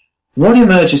what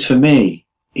emerges for me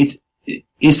is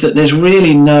that there's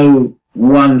really no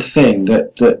one thing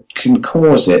that can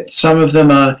cause it. Some of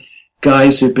them are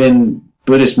guys who've been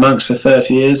Buddhist monks for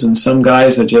 30 years, and some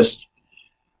guys are just,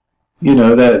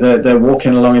 they're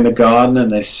walking along in the garden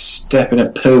and they step in a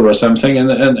poo or something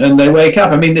and they wake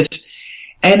up. I mean,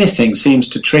 anything seems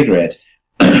to trigger it.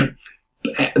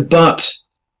 But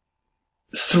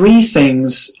three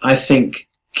things I think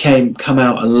come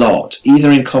out a lot, either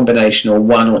in combination or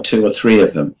one or two or three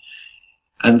of them.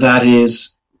 And that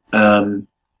is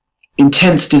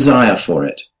intense desire for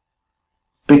it.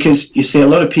 Because you see, a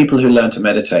lot of people who learn to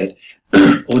meditate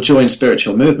or join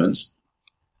spiritual movements,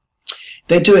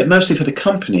 they do it mostly for the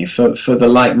company, for the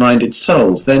like-minded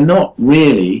souls. They're not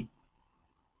really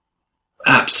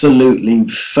absolutely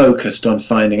focused on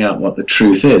finding out what the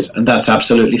truth is, and that's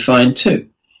absolutely fine too.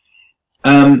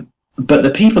 But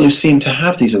the people who seem to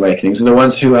have these awakenings are the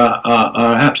ones who are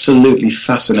absolutely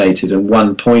fascinated and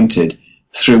one-pointed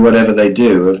through whatever they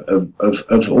do,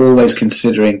 of always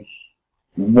considering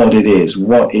what it is.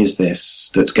 What is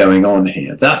this that's going on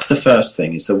here? That's the first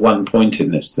thing, is the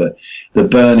one-pointedness, the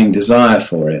burning desire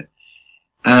for it.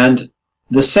 And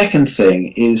the second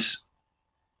thing is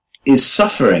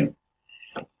suffering.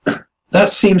 That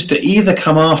seems to either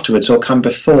come afterwards or come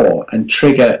before and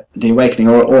trigger the awakening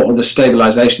or the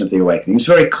stabilization of the awakening. It's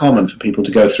very common for people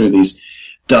to go through these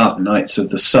dark nights of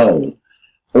the soul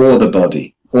or the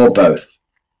body or both.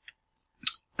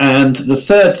 And the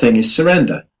third thing is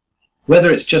surrender.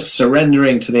 Whether it's just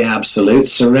surrendering to the absolute,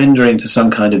 surrendering to some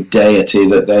kind of deity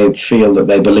that they feel that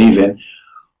they believe in,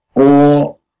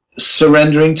 or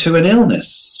surrendering to an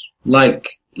illness, like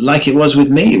it was with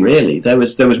me, really. There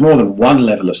was more than one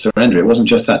level of surrender. It wasn't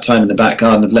just that time in the back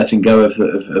garden of letting go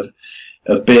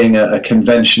of being a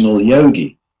conventional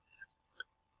yogi.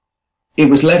 It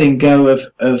was letting go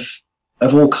of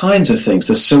all kinds of things,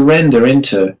 the surrender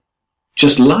into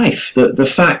just life, the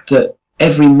fact that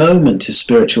every moment is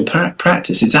spiritual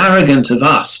practice. It's arrogant of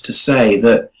us to say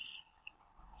that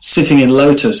sitting in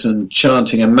lotus and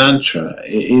chanting a mantra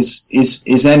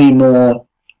is any more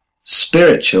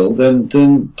spiritual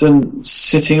than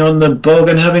sitting on the bog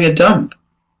and having a dump.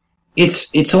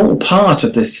 It's all part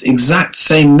of this exact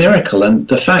same miracle, and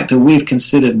the fact that we've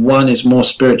considered one is more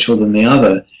spiritual than the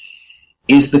other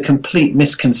is the complete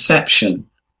misconception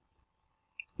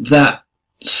that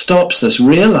stops us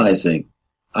realizing,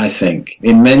 I think,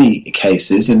 in many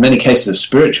cases of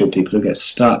spiritual people who get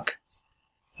stuck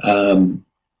in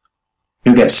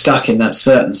that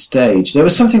certain stage. There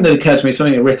was something that occurred to me,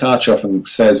 something that Rick Arch often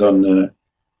says on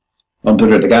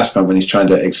Buddha at the Gas Pump when he's trying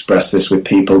to express this with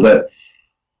people, that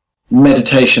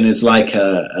meditation is like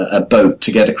a boat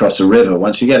to get across a river.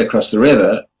 Once you get across the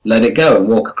river, let it go and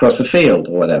walk across the field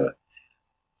or whatever.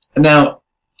 Now,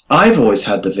 I've always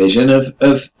had the vision of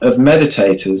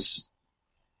meditators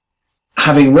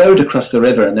having rowed across the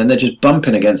river and then they're just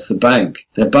bumping against the bank.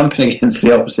 They're bumping against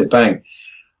the opposite bank.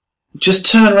 Just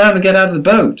turn around and get out of the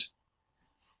boat.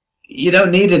 You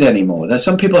don't need it anymore. There's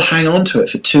some people hang on to it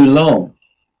for too long.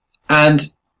 And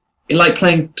like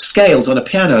playing scales on a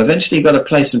piano, eventually you've got to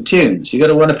play some tunes. You've got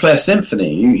to want to play a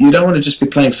symphony. You don't want to just be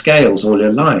playing scales all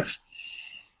your life.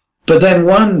 But then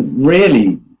one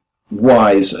really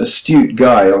wise, astute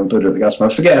guy on Buddha at the Gas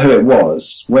Pump, I forget who it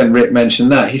was, when Rick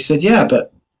mentioned that, he said, yeah,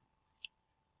 but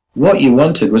what you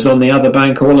wanted was on the other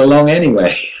bank all along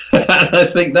anyway. And I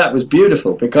think that was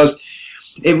beautiful, because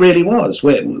it really was.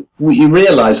 You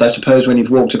realise, I suppose, when you've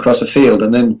walked across a field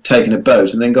and then taken a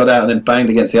boat and then got out and then banged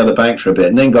against the other bank for a bit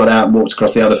and then got out and walked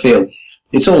across the other field,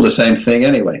 it's all the same thing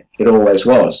anyway. It always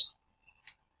was.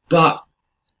 But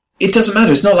it doesn't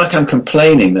matter. It's not like I'm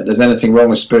complaining that there's anything wrong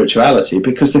with spirituality,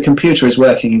 because the computer is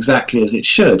working exactly as it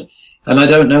should. And I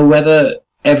don't know whether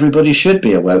everybody should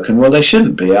be awoken. Well, they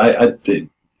shouldn't be. I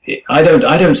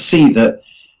don't see that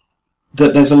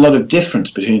there's a lot of difference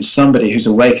between somebody who's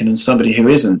awakened and somebody who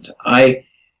isn't.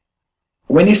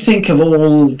 When you think of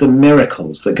all the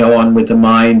miracles that go on with the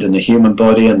mind and the human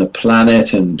body and the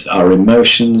planet and our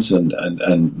emotions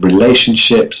and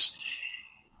relationships,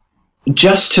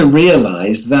 just to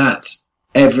realize that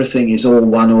everything is all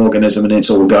one organism and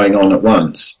it's all going on at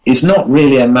once is not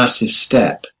really a massive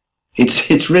step.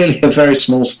 It's really a very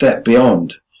small step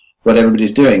beyond what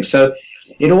everybody's doing. So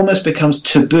it almost becomes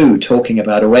taboo talking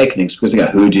about awakenings, because they go,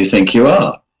 who do you think you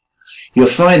are? You'll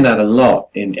find that a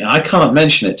lot. I can't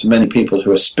mention it to many people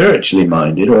who are spiritually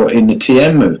minded or in the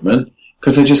TM movement,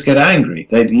 because they just get angry.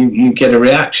 You get a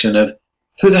reaction of,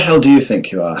 who the hell do you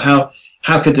think you are?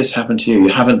 How could this happen to you? You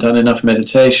haven't done enough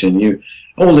meditation.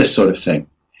 All this sort of thing.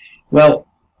 Well,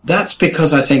 that's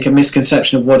because I think a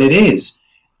misconception of what it is.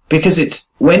 Because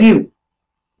it's when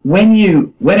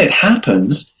it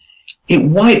happens, it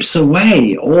wipes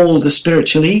away all the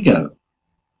spiritual ego.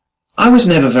 I was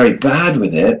never very bad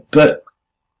with it, but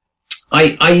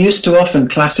I used to often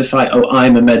classify,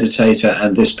 I'm a meditator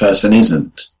and this person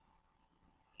isn't.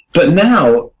 But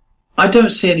now, I don't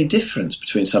see any difference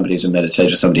between somebody who's a meditator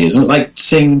and somebody who isn't, like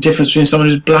seeing the difference between someone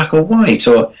who's black or white,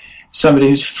 or somebody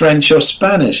who's French or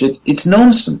Spanish. It's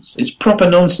nonsense. It's proper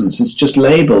nonsense. It's just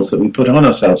labels that we put on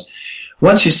ourselves.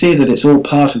 Once you see that it's all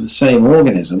part of the same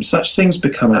organism, such things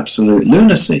become absolute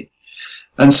lunacy.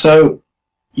 And so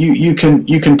you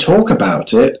can talk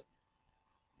about it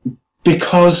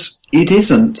because it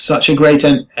isn't such a great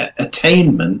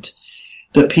attainment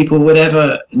that people would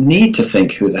ever need to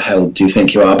think, who the hell do you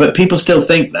think you are? But people still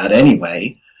think that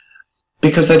anyway,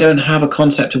 because they don't have a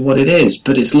concept of what it is.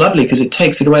 But it's lovely because it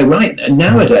takes it away. Right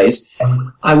nowadays,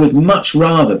 I would much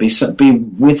rather be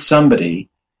with somebody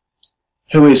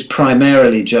who is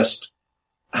primarily just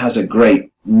has a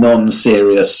great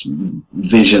non-serious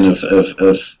vision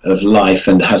of life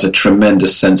and has a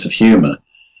tremendous sense of humor,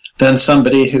 than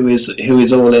somebody who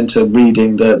is all into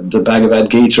reading the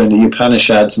Bhagavad Gita and the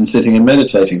Upanishads and sitting and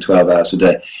meditating 12 hours a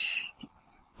day.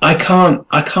 I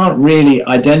can't really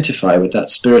identify with that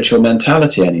spiritual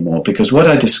mentality anymore, because what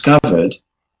I discovered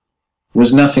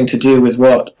was nothing to do with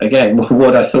what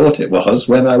I thought it was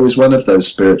when I was one of those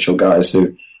spiritual guys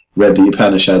who read the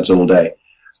Upanishads all day.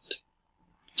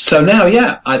 So now,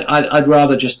 I'd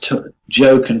rather just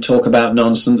joke and talk about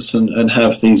nonsense and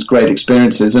have these great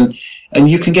experiences, and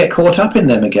you can get caught up in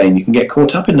them again. You can get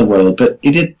caught up in the world, but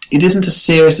it isn't as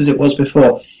serious as it was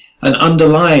before. And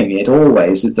underlying it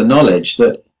always is the knowledge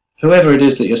that whoever it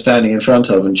is that you're standing in front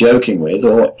of and joking with,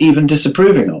 or even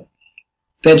disapproving of,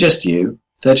 they're just you.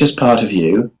 They're just part of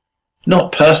you,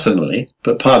 not personally,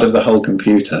 but part of the whole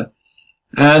computer.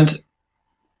 And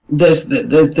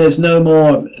there's no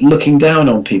more looking down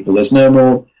on people. There's no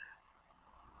more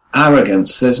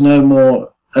arrogance. There's no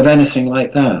more of anything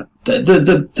like that.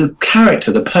 The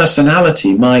character, the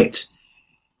personality might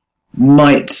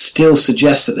still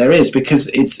suggest that there is, because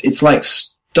it's like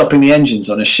stopping the engines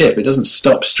on a ship. It doesn't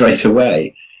stop straight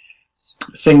away.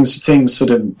 Things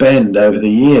sort of bend over the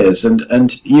years,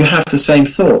 and you have the same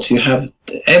thoughts. You have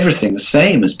everything the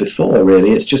same as before,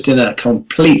 really. It's just in a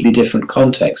completely different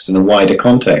context, in a wider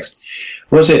context.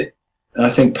 Was it, I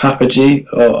think Papaji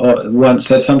or once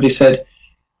said, somebody said,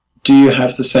 do you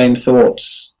have the same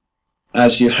thoughts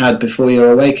as you had before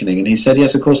your awakening? And he said,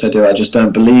 yes, of course I do. I just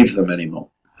don't believe them anymore.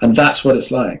 And that's what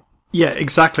it's like. Yeah,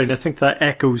 exactly. And I think that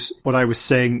echoes what I was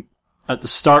saying at the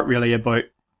start, really, about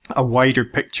a wider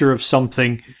picture of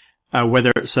something,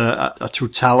 whether it's a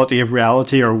totality of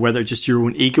reality or whether just your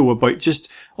own ego, about just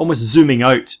almost zooming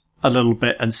out a little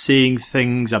bit and seeing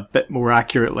things a bit more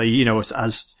accurately,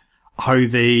 as how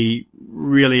they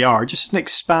really are, just an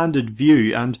expanded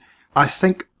view. And I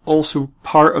think also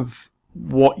part of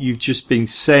what you've just been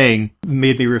saying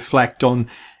made me reflect on,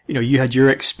 you had your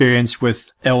experience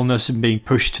with illness and being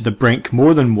pushed to the brink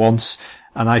more than once.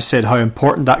 And I said how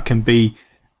important that can be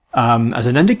as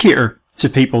an indicator to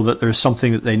people that there's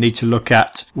something that they need to look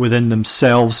at within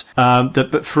themselves.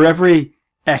 But for every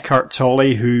Eckhart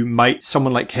Tolle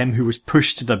someone like him who was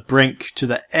pushed to the brink, to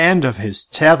the end of his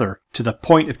tether, to the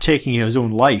point of taking his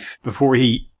own life before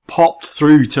he popped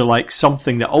through to like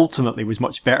something that ultimately was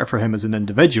much better for him as an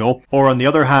individual. Or on the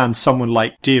other hand, someone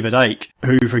like David Icke,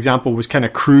 who, for example, was kind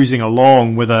of cruising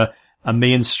along with a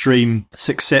mainstream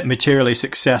materially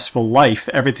successful life.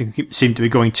 Everything seemed to be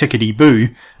going tickety-boo,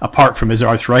 apart from his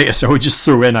arthritis, I would just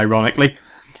throw in, ironically.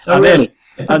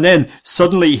 And then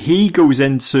suddenly he goes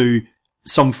into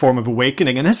some form of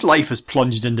awakening and his life is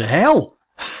plunged into hell.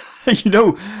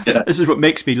 This is what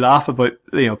makes me laugh about,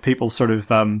 people sort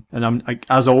of, and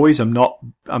as always, I'm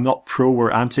not pro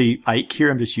or anti Icke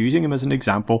here. I'm just using him as an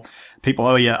example. People,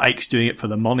 Icke's doing it for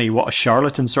the money. What a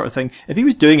charlatan sort of thing. If he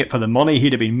was doing it for the money,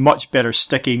 he'd have been much better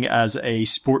sticking as a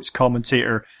sports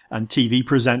commentator and TV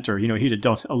presenter. He'd have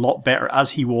done a lot better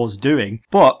as he was doing.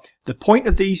 But the point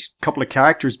of these couple of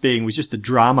characters was just the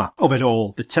drama of it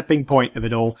all, the tipping point of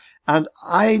it all. And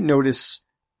I notice,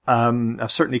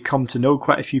 I've certainly come to know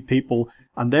quite a few people,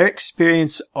 and their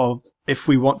experience of, if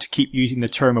we want to keep using the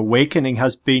term awakening,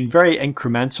 has been very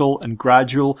incremental and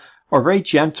gradual, or very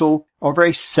gentle, or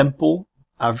very simple,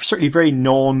 certainly very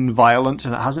non-violent,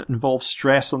 and it hasn't involved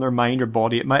stress on their mind or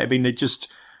body. It might have been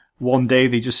one day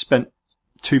they just spent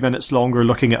 2 minutes longer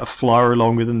looking at a flower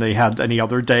longer than they had any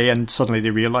other day, and suddenly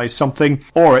they realise something.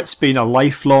 Or it's been a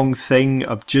lifelong thing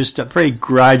of just a very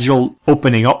gradual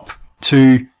opening up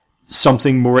to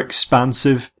something more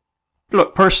expansive.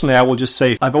 Look, personally, I will just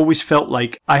say I've always felt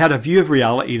like I had a view of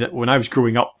reality that when I was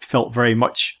growing up felt very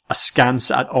much askance,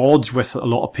 at odds with a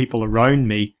lot of people around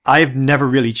me. I've never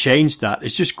really changed that.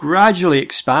 It's just gradually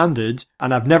expanded,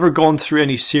 and I've never gone through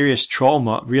any serious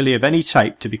trauma, really, of any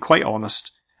type, to be quite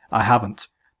honest. I haven't.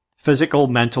 Physical,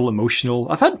 mental, emotional.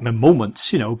 I've had my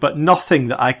moments, but nothing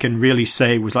that I can really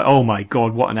say was like, oh my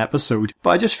God, what an episode. But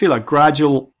I just feel a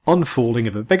gradual unfolding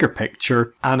of a bigger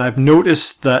picture. And I've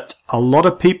noticed that a lot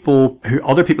of other people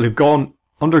who've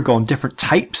undergone different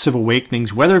types of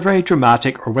awakenings, whether very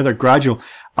dramatic or whether gradual,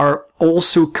 are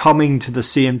also coming to the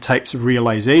same types of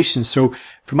realizations. So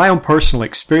from my own personal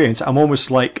experience, I'm almost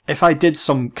like, if I did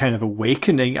some kind of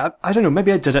awakening, I don't know,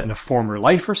 maybe I did it in a former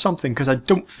life or something, because I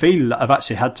don't feel that I've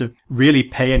actually had to really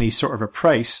pay any sort of a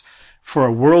price for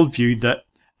a worldview that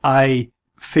I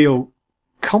feel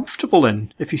comfortable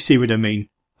in, if you see what I mean.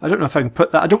 I don't know if I can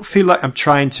put that. I don't feel like I'm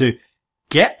trying to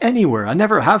get anywhere. I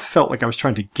never have felt like I was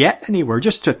trying to get anywhere,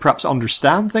 just to perhaps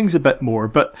understand things a bit more,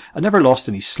 but I never lost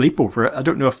any sleep over it. I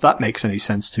don't know if that makes any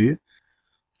sense to you.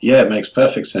 Yeah, it makes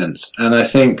perfect sense. And I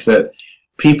think that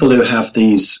people who have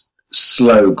these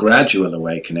slow, gradual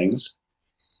awakenings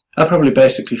are probably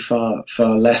basically far,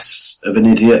 far less of an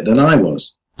idiot than I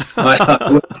was.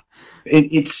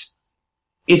 It's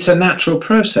a natural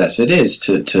process. It is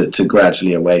to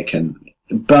gradually awaken.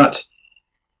 But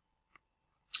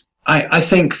I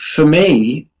think for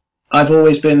me, I've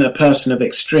always been a person of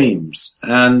extremes,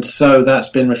 and so that's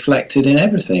been reflected in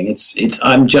everything.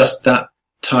 I'm just that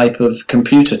type of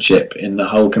computer chip in the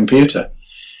whole computer,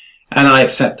 and I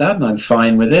accept that, and I'm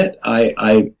fine with it. I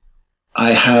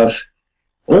have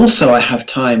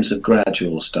times of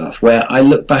gradual stuff where I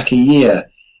look back a year.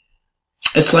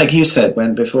 It's like you said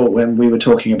when we were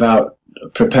talking about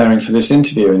preparing for this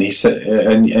interview, and he said,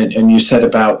 and you said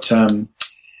about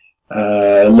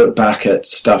look back at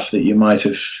stuff that you might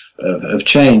have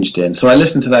changed in. So I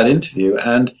listened to that interview,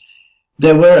 and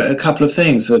there were a couple of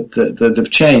things that have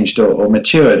changed or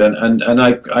matured,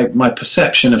 and my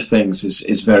perception of things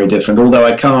is very different. Although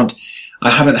I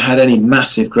haven't had any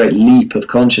massive great leap of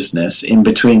consciousness in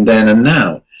between then and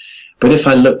now. But if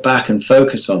I look back and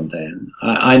focus on then,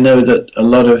 I know that a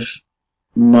lot of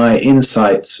my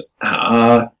insights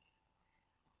have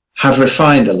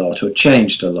refined a lot or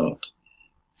changed a lot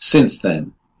since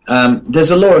then.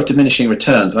 There's a law of diminishing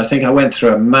returns. I think I went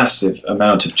through a massive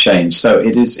amount of change, so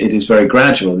it is very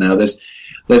gradual now.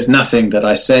 There's nothing that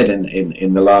I said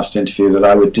in the last interview that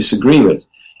I would disagree with,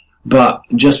 but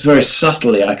just very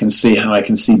subtly I can see how I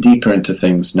can see deeper into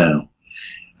things now,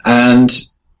 and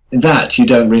that you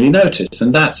don't really notice,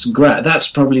 and that's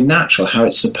probably natural, how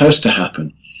it's supposed to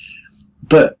happen.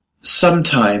 But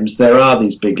sometimes there are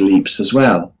these big leaps as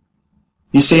well.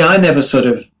 You see, I never sort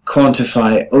of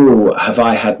quantify, have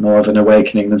I had more of an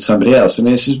awakening than somebody else? I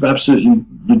mean, this is an absolutely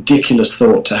ridiculous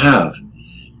thought to have,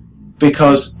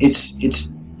 because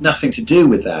it's nothing to do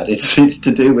with that. It's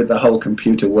to do with the whole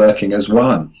computer working as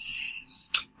one.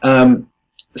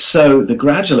 So the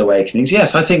gradual awakenings,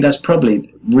 yes, I think that's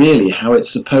probably really how it's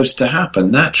supposed to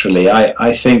happen naturally.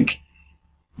 I think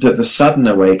that the sudden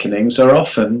awakenings are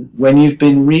often when you've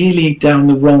been really down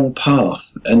the wrong path,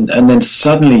 and then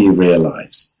suddenly you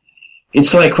realize.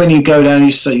 It's like when you go down,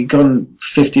 you've gone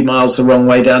 50 miles the wrong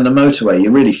way down the motorway.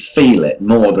 You really feel it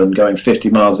more than going 50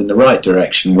 miles in the right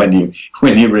direction when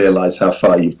you realize how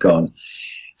far you've gone.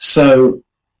 So,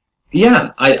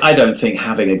 yeah, I don't think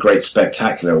having a great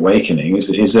spectacular awakening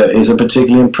is a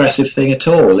particularly impressive thing at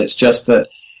all. It's just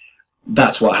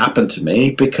that's what happened to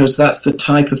me, because that's the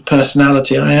type of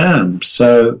personality I am.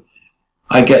 So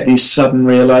I get these sudden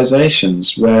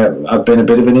realizations where I've been a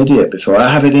bit of an idiot before. I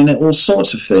have it in all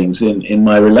sorts of things, in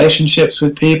my relationships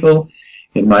with people,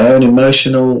 in my own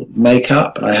emotional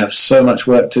makeup. I have so much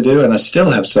work to do, and I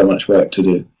still have so much work to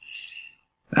do.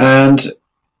 And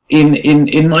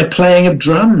in my playing of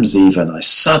drums even, I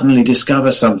suddenly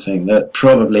discover something that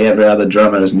probably every other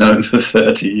drummer has known for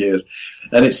 30 years.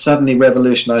 And it suddenly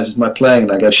revolutionizes my playing,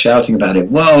 and I go shouting about it.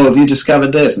 Whoa, have you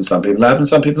discovered this? And some people have, and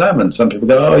some people haven't. Some people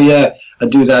go, oh yeah, I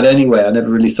do that anyway. I never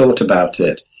really thought about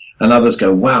it. And others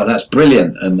go, wow, that's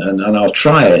brilliant, and I'll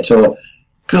try it. Or,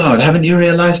 God, haven't you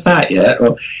realized that yet?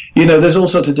 Or, there's all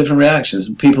sorts of different reactions,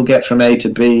 and people get from A to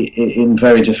B in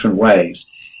very different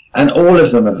ways. And all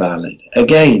of them are valid.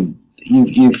 Again,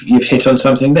 you've hit on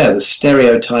something there, the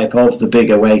stereotype of the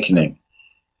big awakening.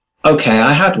 Okay,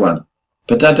 I had one.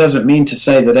 But that doesn't mean to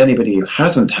say that anybody who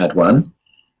hasn't had one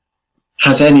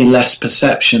has any less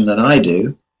perception than I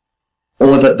do,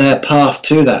 or that their path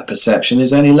to that perception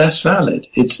is any less valid.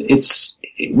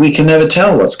 We can never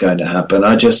tell what's going to happen.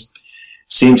 I just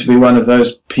seem to be one of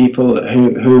those people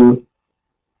who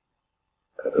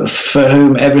for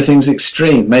whom everything's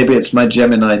extreme. Maybe it's my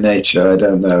Gemini nature, I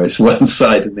don't know. It's one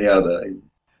side and the other.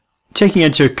 Taking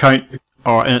into account,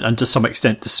 and to some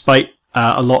extent, despite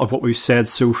a lot of what we've said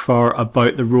so far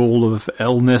about the role of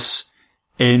illness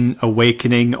in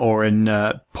awakening or in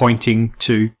pointing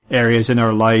to areas in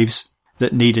our lives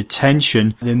that need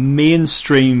attention, the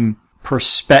mainstream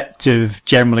perspective,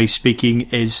 generally speaking,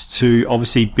 is to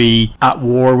obviously be at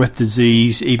war with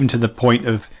disease, even to the point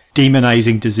of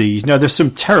demonizing disease. Now, there's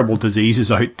some terrible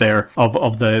diseases out there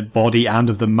of the body and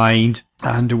of the mind,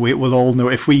 and we will all know,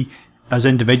 if we as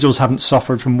individuals haven't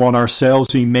suffered from one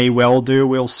ourselves, we may well do.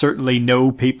 We'll certainly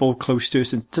know people close to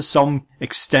us and to some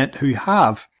extent who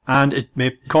have. And it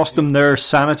may cost them their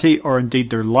sanity or indeed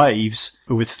their lives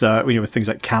with, with things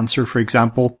like cancer, for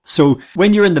example. So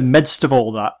when you're in the midst of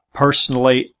all that,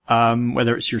 personally,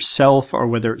 whether it's yourself or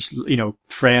whether it's,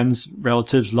 friends,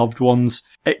 relatives, loved ones,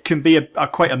 it can be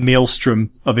quite a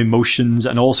maelstrom of emotions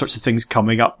and all sorts of things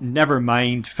coming up. Never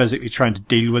mind physically trying to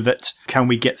deal with it. Can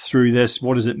we get through this?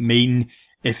 What does it mean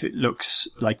if it looks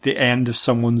like the end of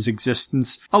someone's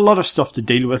existence? A lot of stuff to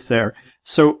deal with there.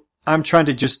 So I'm trying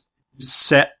to just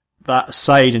set that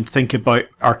aside and think about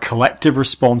our collective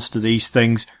response to these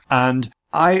things. And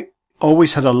I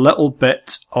always had a little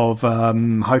bit of,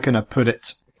 how can I put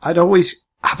it? I'd always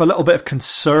have a little bit of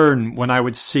concern when I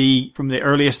would see, from the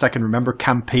earliest I can remember,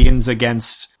 campaigns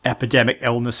against epidemic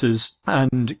illnesses,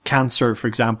 and cancer, for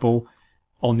example,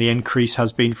 on the increase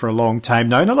has been for a long time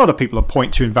now. And a lot of people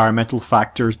point to environmental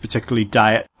factors, particularly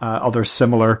diet, other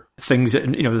similar things, that,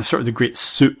 the sort of the great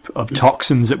soup of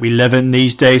toxins that we live in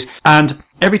these days. And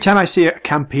every time I see a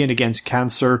campaign against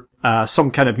cancer, some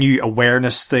kind of new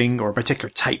awareness thing or a particular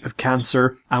type of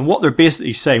cancer, and what they're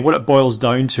basically saying, what it boils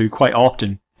down to quite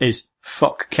often is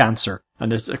fuck cancer.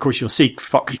 And of course you'll see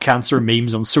fuck cancer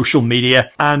memes on social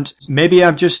media. And maybe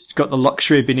I've just got the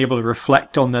luxury of being able to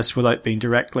reflect on this without being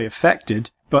directly affected.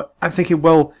 But I'm thinking,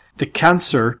 well, the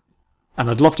cancer, and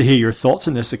I'd love to hear your thoughts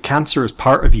on this, the cancer is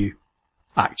part of you,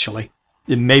 actually.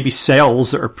 There may be cells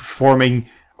that are performing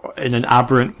in an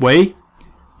aberrant way,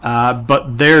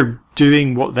 but they're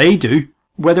doing what they do,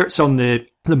 whether it's on the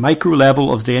micro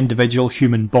level of the individual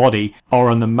human body or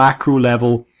on the macro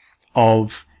level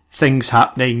of things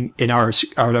happening in our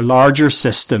larger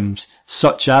systems,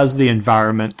 such as the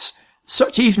environment,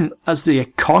 such even as the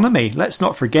economy. Let's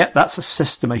not forget that's a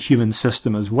system, a human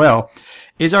system as well.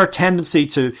 Is our tendency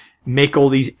to make all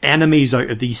these enemies out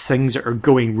of these things that are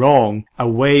going wrong a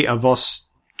way of us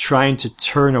trying to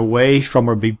turn away from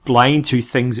or be blind to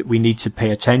things that we need to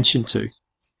pay attention to?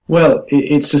 Well,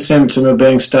 it's a symptom of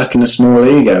being stuck in a small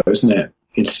ego, isn't it?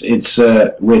 It's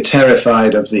we're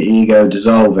terrified of the ego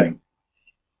dissolving.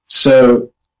 So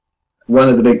one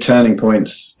of the big turning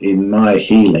points in my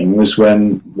healing was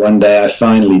when one day I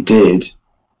finally did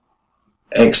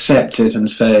accept it and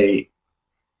say,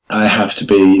 I have to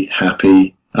be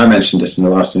happy. I mentioned this in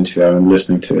the last interview. I'm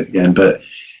listening to it again, but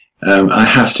I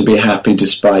have to be happy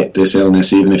despite this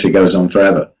illness, even if it goes on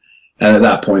forever. And at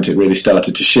that point, it really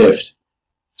started to shift.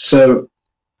 So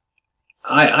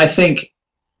I think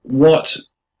what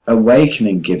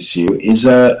awakening gives you is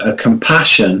a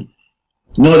compassion,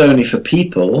 not only for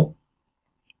people,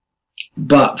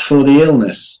 but for the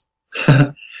illness.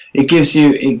 It gives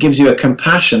you a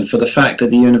compassion for the fact that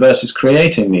the universe is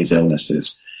creating these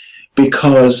illnesses,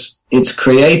 because it's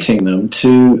creating them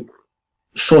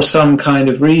for some kind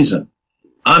of reason.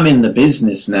 I'm in the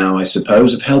business now, I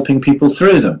suppose, of helping people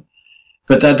through them.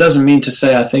 But that doesn't mean to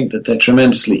say I think that they're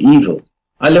tremendously evil.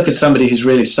 I look at somebody who's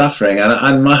really suffering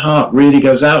and my heart really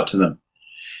goes out to them.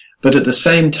 But at the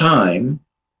same time,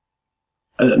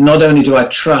 not only do I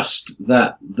trust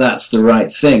that that's the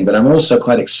right thing, but I'm also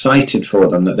quite excited for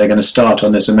them that they're going to start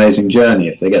on this amazing journey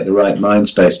if they get the right mind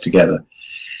space together.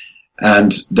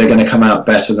 And they're going to come out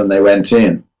better than they went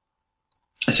in.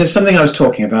 So something I was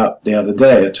talking about the other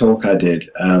day, a talk I did,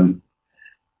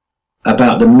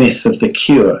 about the myth of the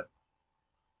cure.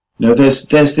 There's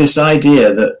this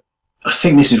idea that I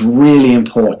think this is really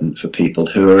important for people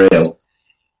who are ill.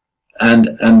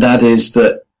 And that is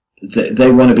that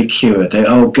they want to be cured.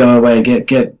 Go away,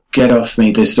 get off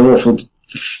me, this awful,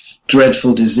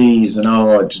 dreadful disease,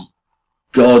 and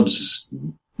God's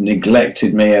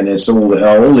neglected me, and it's all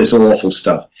this awful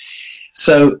stuff.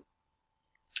 So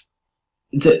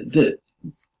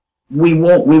we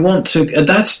want to, at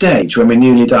that stage when we're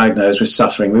newly diagnosed with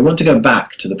suffering, we want to go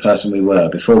back to the person we were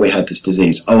before we had this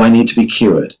disease. I need to be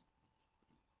cured.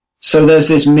 So there's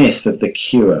this myth of the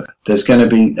cure. There's going to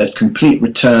be a complete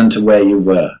return to where you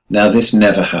were. Now, this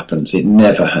never happens. It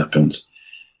never happens.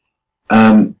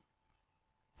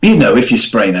 If you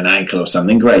sprain an ankle or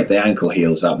something, great, the ankle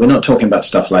heals up. We're not talking about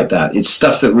stuff like that. It's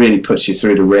stuff that really puts you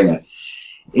through the ringer.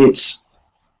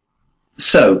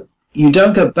 So you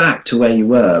don't go back to where you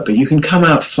were, but you can come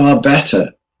out far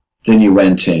better than you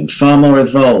went in, far more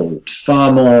evolved,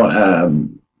 far more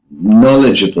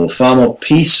knowledgeable, far more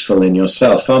peaceful in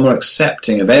yourself, far more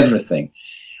accepting of everything,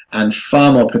 and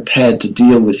far more prepared to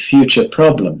deal with future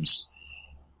problems.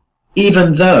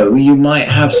 Even though you might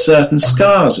have certain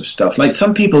scars of stuff. Like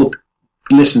some people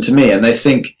listen to me and they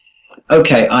think,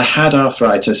 okay, I had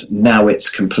arthritis, now it's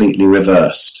completely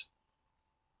reversed.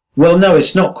 Well, no,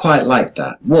 it's not quite like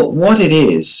that. What it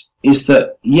is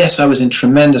that, yes, I was in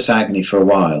tremendous agony for a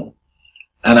while,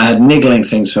 and I had niggling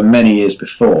things for many years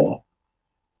before.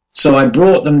 So I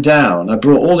brought them down. I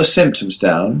brought all the symptoms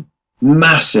down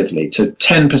massively to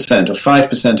 10% or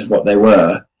 5% of what they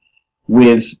were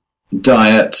with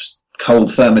diet, cold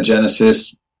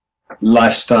thermogenesis,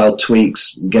 lifestyle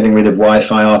tweaks, getting rid of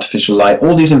Wi-Fi, artificial light,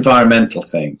 all these environmental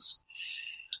things.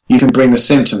 You can bring the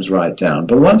symptoms right down.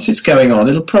 But once it's going on,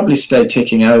 it'll probably stay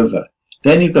ticking over.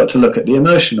 Then you've got to look at the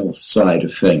emotional side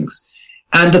of things.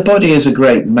 And the body is a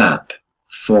great map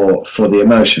for the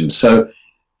emotions. So,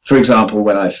 for example,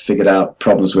 when I figured out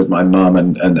problems with my mum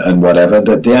and whatever,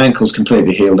 the ankle's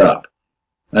completely healed up.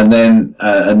 And then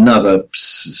another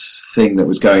thing that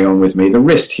was going on with me, the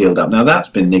wrist healed up. Now, that's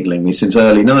been niggling me since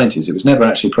early 90s. It was never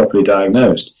actually properly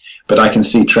diagnosed. But I can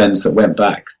see trends that went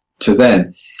back to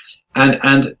then.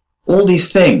 And all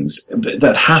these things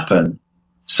that happen.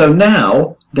 So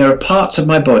now there are parts of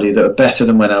my body that are better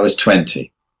than when I was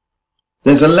 20.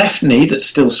 There's a left knee that's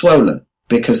still swollen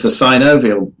because the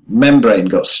synovial membrane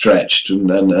got stretched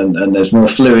and there's more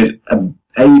fluid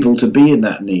able to be in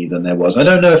that knee than there was. I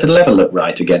don't know if it'll ever look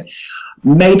right again.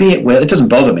 Maybe it will. It doesn't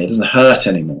bother me. It doesn't hurt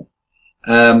anymore.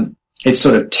 It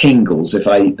sort of tingles if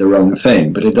I eat the wrong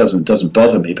thing, but it doesn't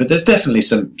bother me. But there's definitely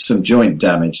some joint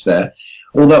damage there.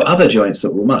 Although other joints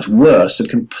that were much worse have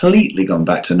completely gone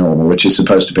back to normal, which is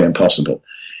supposed to be impossible.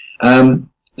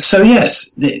 So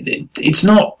yes, it's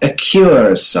not a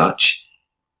cure as such.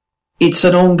 It's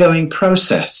an ongoing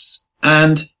process.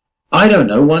 And I don't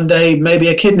know, one day maybe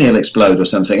a kidney will explode or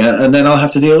something, and then I'll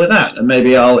have to deal with that. And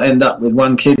maybe I'll end up with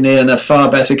one kidney and a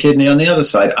far better kidney on the other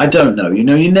side. I don't know. You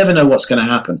never know what's going to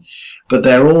happen. But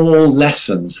they're all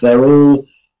lessons. They're all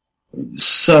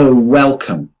so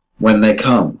welcome when they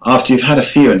come, after you've had a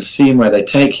few and seen where they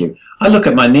take you. I look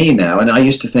at my knee now, and I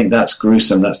used to think that's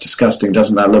gruesome, that's disgusting,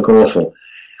 doesn't that look awful?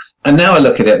 And now I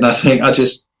look at it and I think,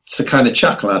 it's a kind of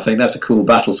chuckle, and I think that's a cool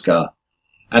battle scar.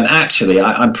 And actually,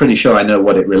 I'm pretty sure I know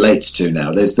what it relates to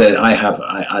now.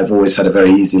 I've always had a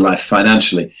very easy life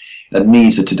financially, and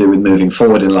knees are to do with moving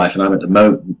forward in life, and I'm at the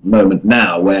moment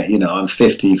now where, I'm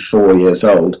 54 years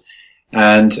old,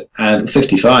 and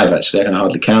 55 actually, I can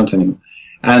hardly count anymore.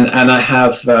 And I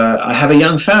have a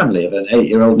young family of an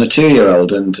 8-year-old and a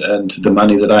 2-year-old, and the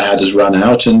money that I had has run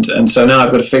out, and so now I've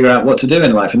got to figure out what to do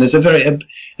in life. And there's a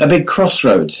big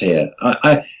crossroads here.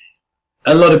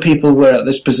 A lot of people were at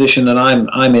this position that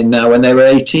I'm in now when they were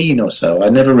 18 or so. I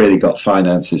never really got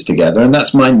finances together, and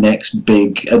that's my next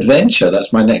big adventure.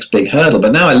 That's my next big hurdle.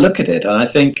 But now I look at it and I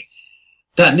think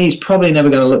that knee's probably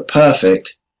never going to look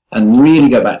perfect and really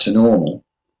go back to normal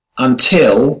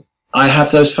until I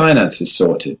have those finances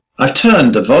sorted. I've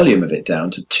turned the volume of it down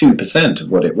to 2%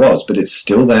 of what it was, but it's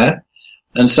still there.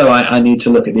 And so I need to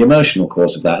look at the emotional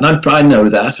cause of that. And I know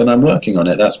that, and I'm working on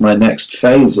it. That's my next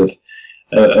phase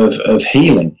of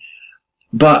healing.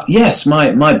 But yes,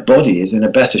 my body is in a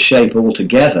better shape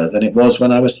altogether than it was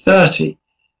when I was 30.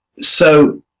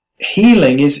 So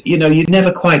healing is, you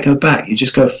never quite go back. You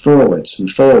just go forwards,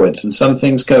 and some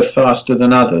things go faster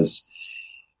than others.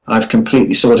 I've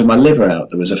completely sorted my liver out.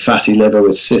 There was a fatty liver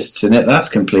with cysts in it. That's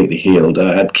completely healed.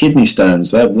 I had kidney stones.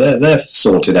 They're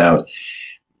sorted out.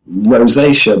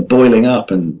 Rosacea, boiling up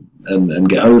and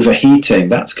overheating.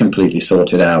 That's completely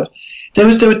sorted out. There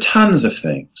were tons of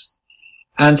things.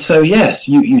 And so, yes,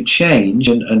 you change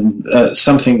and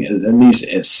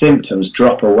these symptoms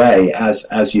drop away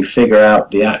as you figure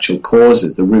out the actual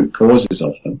causes, the root causes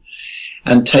of them.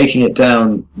 And taking it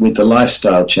down with the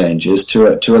lifestyle changes to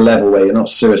a level where you're not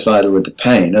suicidal with the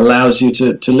pain allows you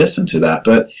to listen to that.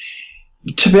 But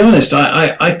to be honest,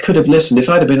 I could have listened. If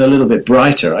I'd have been a little bit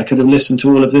brighter, I could have listened to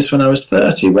all of this when I was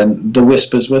 30, when the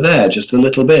whispers were there just a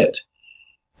little bit.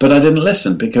 But I didn't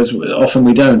listen, because often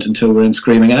we don't until we're in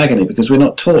screaming agony, because we're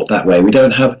not taught that way. We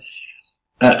don't have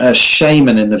a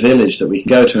shaman in the village that we can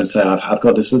go to and say, I've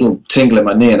got this little tingle in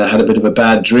my knee and I had a bit of a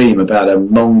bad dream about a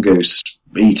mongoose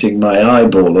eating my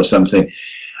eyeball or something.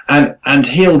 And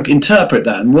he'll interpret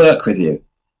that and work with you.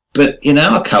 But in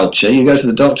our culture, you go to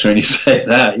the doctor and you say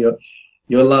that,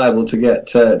 you're liable to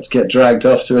get dragged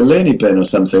off to a loony bin or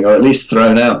something, or at least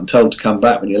thrown out and told to come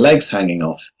back when your leg's hanging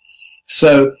off.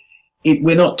 So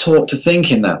we're not taught to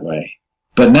think in that way.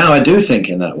 But now I do think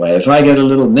in that way. If I get a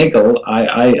little niggle,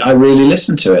 I really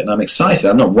listen to it and I'm excited.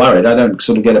 I'm not worried. I don't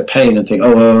sort of get a pain and think,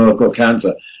 oh, I've got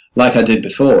cancer, like I did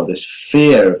before. This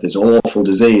fear of this awful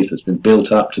disease that's been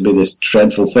built up to be this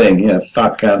dreadful thing,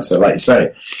 fuck cancer, like you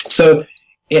say. So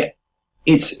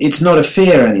it's not a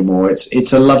fear anymore.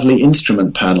 It's a lovely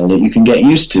instrument panel that you can get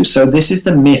used to. So this is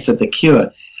the myth of the cure.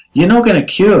 You're not going to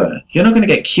cure. You're not going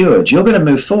to get cured. You're going to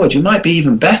move forward. You might be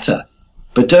even better.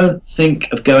 But don't think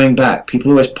of going back.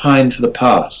 People always pine for the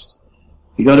past.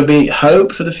 You got to be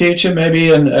hope for the future,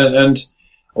 maybe,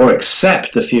 or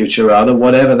accept the future rather,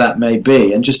 whatever that may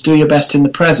be, and just do your best in the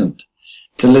present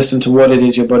to listen to what it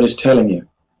is your body's telling you.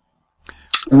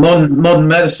 Modern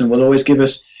medicine will always give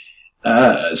us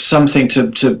something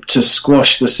to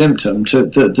squash the symptom,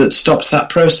 that stops that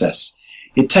process.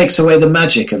 It takes away the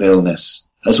magic of illness,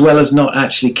 as well as not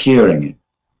actually curing it.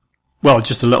 Well,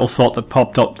 just a little thought that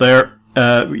popped up there.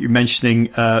 You're mentioning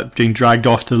being dragged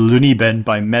off to the loony bin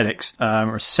by medics,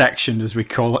 or sectioned as we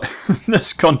call it in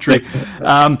this country.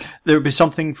 There would be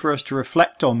something for us to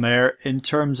reflect on there in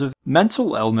terms of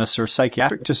mental illness or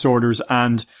psychiatric disorders,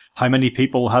 and how many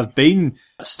people have been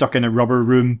stuck in a rubber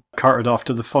room, carted off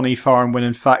to the funny farm, when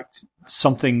in fact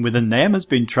something within them has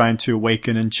been trying to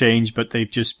awaken and change, but they've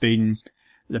just been,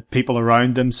 the people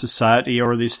around them, society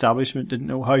or the establishment, didn't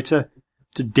know how to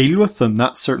deal with them.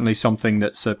 That's certainly something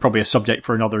that's probably a subject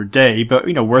for another day, but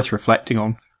worth reflecting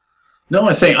on. No,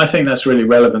 I think that's really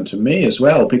relevant to me as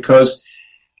well, because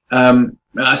I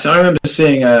remember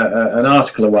seeing an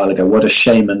article a while ago, what a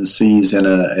shaman sees in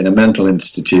a mental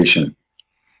institution,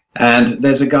 and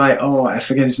there's a guy, I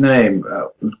forget his name,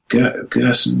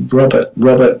 Gerson,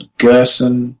 Robert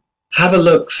Gerson. Have a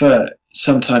look for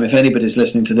sometime if anybody's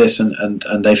listening to this and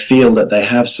they feel that they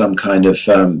have some kind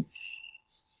of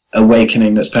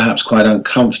awakening that's perhaps quite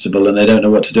uncomfortable and they don't know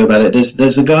what to do about it.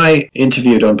 There's a guy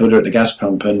interviewed on Buddha at the Gas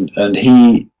Pump, and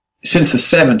he, since the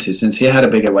 70s, since he had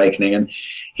a big awakening, and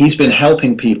he's been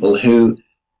helping people who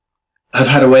have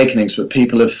had awakenings, but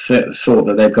people have thought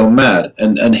that they've gone mad,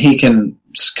 and he can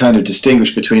kind of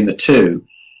distinguish between the two,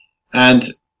 and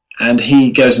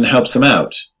he goes and helps them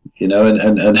out,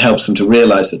 and helps them to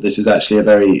realize that this is actually a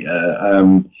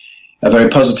very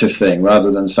positive thing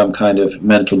rather than some kind of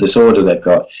mental disorder they've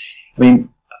got. I mean,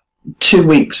 2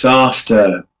 weeks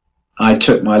after I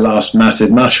took my last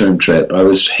massive mushroom trip, I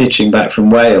was hitching back from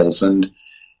Wales, and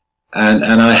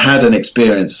I had an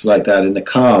experience like that in the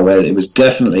car where it was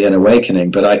definitely an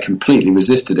awakening, but I completely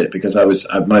resisted it because I was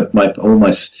at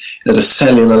a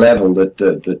cellular level, that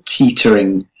the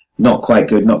teetering, not quite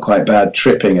good, not quite bad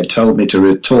tripping had taught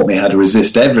me how to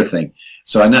resist everything.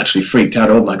 So I naturally freaked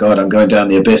out. Oh my God, I'm going down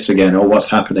the abyss again. Oh, what's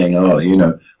happening? Oh,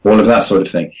 all of that sort of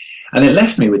thing. And it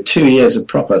left me with 2 years of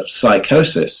proper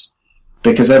psychosis,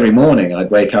 because every morning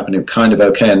I'd wake up and it was kind of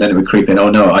okay, and then it would creep in. Oh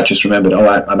no, I just remembered. Oh,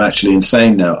 I'm actually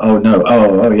insane now. Oh no.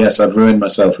 Oh yes, I've ruined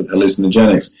myself with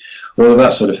hallucinogenics. All of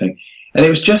that sort of thing. And it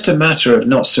was just a matter of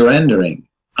not surrendering.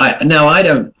 I'm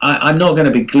not going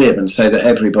to be glib and say that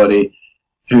everybody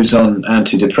who's on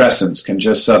antidepressants can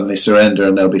just suddenly surrender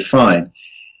and they'll be fine.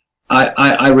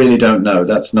 I really don't know.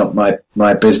 That's not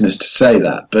my business to say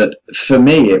that. But for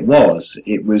me, it was.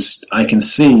 I can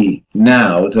see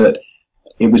now that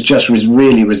it was just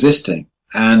really resisting.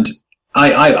 And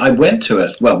I went to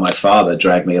my father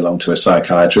dragged me along to a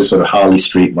psychiatrist, sort of Harley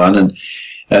Street one,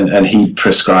 and he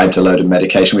prescribed a load of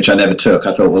medication, which I never took.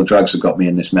 I thought, well, drugs have got me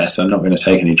in this mess. I'm not going to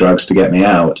take any drugs to get me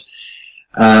out.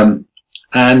 And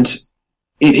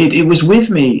it was with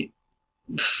me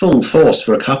full force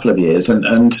for a couple of years,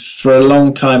 and for a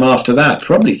long time after that,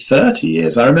 probably 30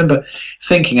 years. I remember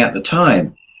thinking at the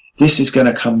time, this is going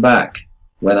to come back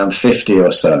when I'm 50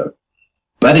 or so.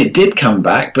 But it did come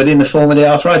back, but in the form of the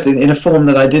arthritis, in a form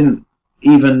that I didn't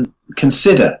even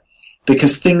consider,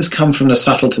 because things come from the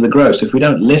subtle to the gross. If we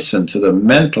don't listen to the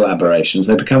mental aberrations,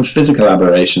 they become physical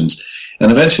aberrations.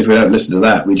 And eventually, if we don't listen to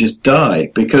that, we just die,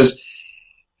 because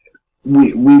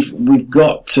we've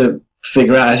got to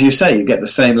figure out, as you say, you get the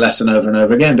same lesson over and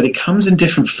over again, but it comes in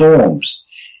different forms.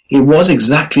 It was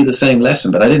exactly the same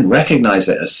lesson, but I didn't recognize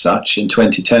it as such in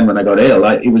 2010 when I got ill.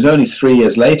 It was only 3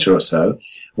 years later or so,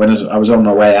 when I was on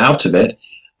my way out of it,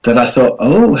 that I thought,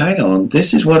 oh, hang on,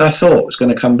 this is what I thought was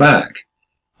going to come back.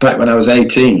 back when I was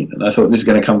 18, and I thought this is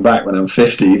going to come back when I'm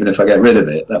 50, even if I get rid of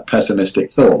it, that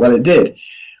pessimistic thought. Well, it did.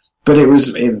 But it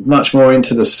was much more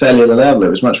into the cellular level. It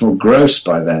was much more gross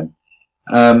by then.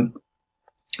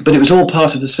 But it was all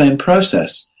part of the same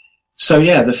process. So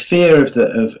yeah, the fear of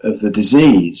the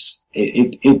disease,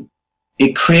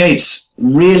 it creates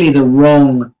really the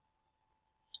wrong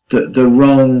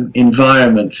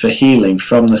environment for healing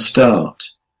from the start.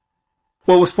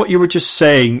 Well, with what you were just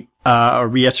saying, or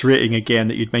reiterating again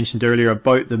that you'd mentioned earlier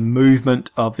about the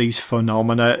movement of these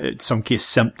phenomena, in some case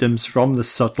symptoms, from the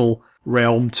subtle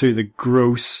realm to the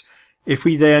gross. If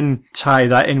we then tie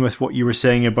that in with what you were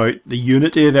saying about the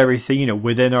unity of everything,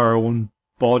 within our own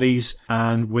bodies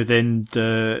and within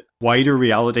the wider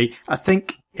reality, I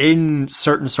think in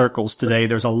certain circles today,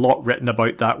 there's a lot written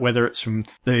about that, whether it's from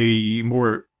the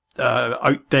more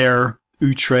out there,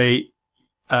 outre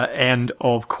end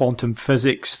of quantum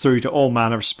physics through to all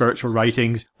manner of spiritual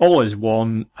writings. All is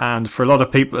one. And for a lot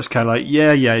of people, it's kind of like,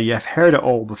 yeah, I've heard it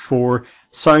all before.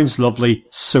 Sounds lovely.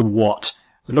 So what?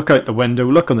 Look out the window,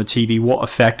 look on the TV. What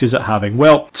effect is it having?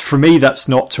 Well, for me, that's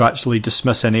not to actually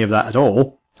dismiss any of that at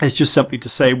all. It's just simply to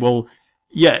say, well,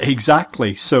 yeah,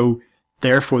 exactly. So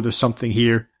therefore, there's something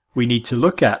here we need to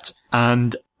look at.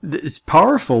 And it's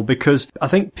powerful because I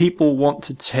think people want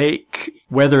to take,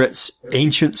 whether it's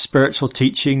ancient spiritual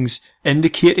teachings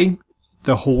indicating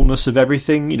the wholeness of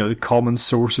everything, the common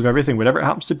source of everything, whatever it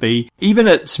happens to be, even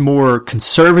at its more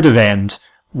conservative end,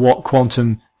 what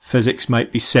quantum physics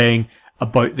might be saying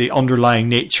about the underlying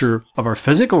nature of our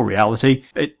physical reality.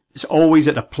 It's always,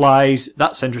 it applies.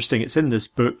 That's interesting. It's in this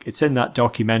book. It's in that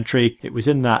documentary. It was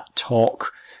in that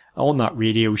talk on that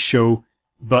radio show.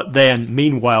 But then,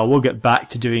 meanwhile, we'll get back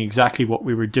to doing exactly what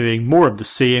we were doing, more of the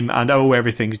same, and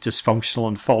everything's dysfunctional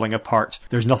and falling apart.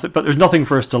 There's nothing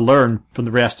for us to learn from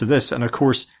the rest of this. And of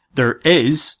course, there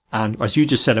is, and as you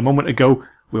just said a moment ago,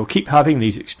 we'll keep having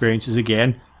these experiences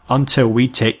again until we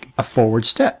take a forward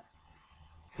step.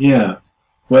 Yeah.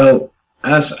 Well,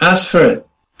 as for it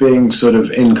being sort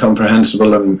of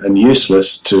incomprehensible and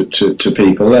useless to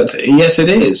people, yes, it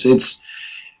is.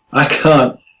 I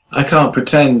can't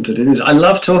pretend that it is. I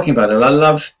love talking about it. I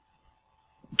love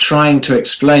trying to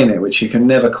explain it, which you can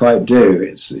never quite do.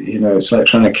 It's it's like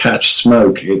trying to catch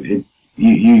smoke.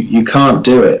 You can't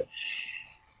do it.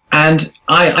 And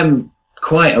I'm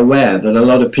quite aware that a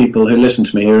lot of people who listen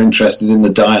to me who are interested in the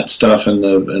diet stuff and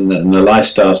the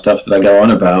lifestyle stuff that I go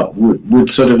on about would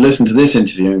sort of listen to this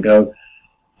interview and go,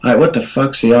 "Hey, what the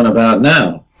fuck's he on about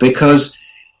now?" Because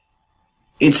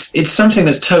it's something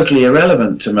that's totally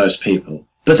irrelevant to most people.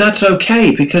 But that's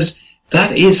okay, because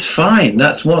that is fine.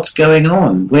 That's what's going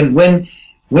on.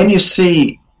 When you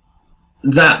see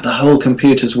that the whole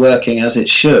computer's working as it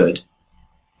should,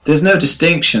 there's no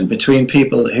distinction between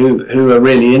people who are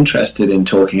really interested in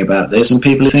talking about this and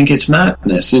people who think it's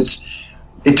madness.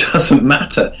 It doesn't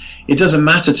matter. It doesn't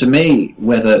matter to me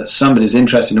whether somebody's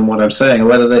interested in what I'm saying or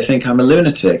whether they think I'm a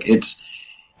lunatic.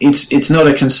 It's not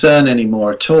a concern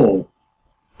anymore at all.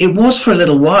 It was for a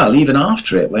little while, even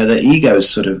after it, where the ego's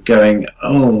sort of going,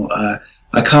 I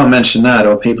can't mention that,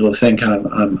 or people will think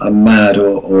I'm mad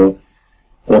or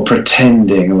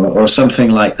pretending or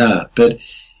something like that. But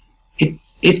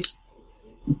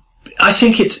I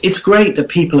think it's great that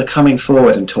people are coming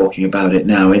forward and talking about it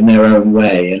now in their own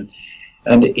way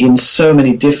and in so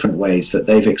many different ways that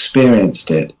they've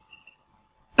experienced it.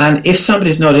 And if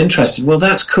somebody's not interested, well,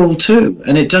 that's cool too.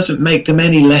 And it doesn't make them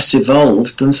any less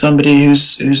evolved than somebody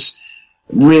who's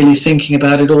really thinking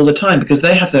about it all the time, because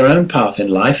they have their own path in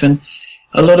life. And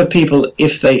a lot of people,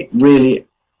 if they really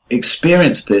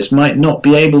experience this, might not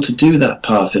be able to do that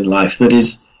path in life that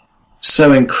is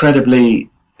so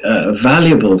incredibly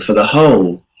valuable for the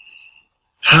whole.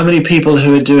 How many people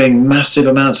who are doing massive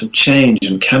amounts of change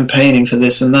and campaigning for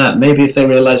this and that, maybe if they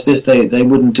realized this, they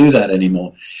wouldn't do that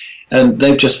anymore. And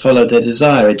they've just followed their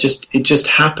desire. It just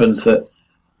happens that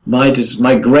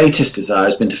my greatest desire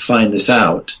has been to find this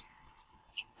out,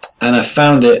 and I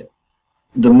found it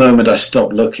the moment I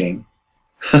stopped looking.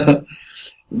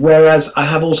 Whereas I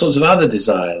have all sorts of other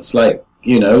desires, like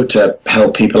to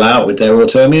help people out with their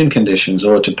autoimmune conditions,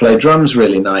 or to play drums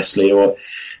really nicely, or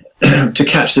to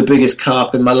catch the biggest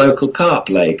carp in my local carp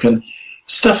lake, and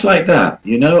stuff like that.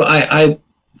 I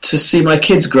to see my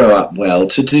kids grow up well,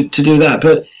 to do that,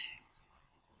 but.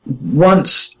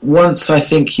 Once I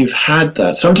think you've had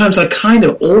that, sometimes I kind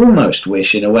of almost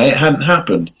wish in a way it hadn't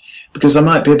happened, because I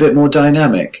might be a bit more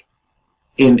dynamic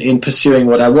in pursuing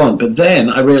what I want. But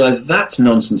then I realize that's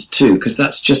nonsense too, because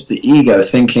that's just the ego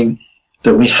thinking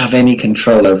that we have any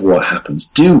control over what happens.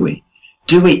 Do we?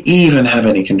 Do we even have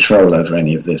any control over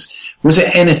any of this? Was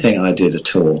it anything I did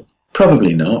at all?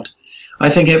 Probably not. I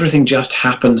think everything just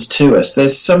happens to us.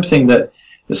 There's something that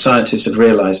the scientists have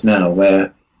realized now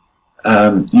where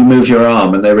you move your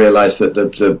arm and they realize that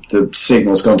the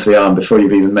signal's gone to the arm before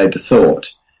you've even made the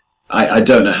thought. I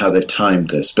don't know how they've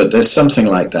timed this, but there's something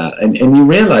like that. And you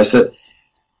realize that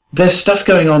there's stuff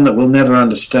going on that we'll never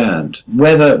understand,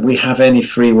 whether we have any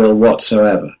free will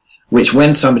whatsoever, which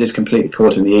when somebody's completely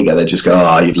caught in the ego, they just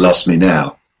go, you've lost me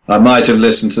now. I might have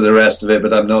listened to the rest of it,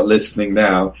 but I'm not listening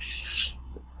now.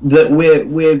 That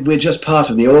we're just part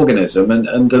of the organism,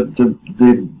 and the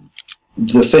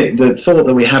thought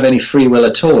that we have any free will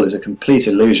at all is a complete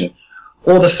illusion.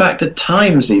 Or the fact that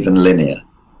time's even linear.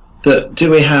 That do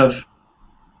we have,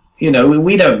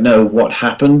 we don't know what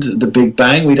happened at the Big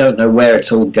Bang. We don't know where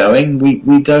it's all going.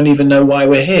 We don't even know why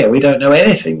we're here. We don't know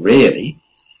anything, really.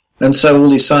 And so all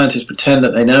these scientists pretend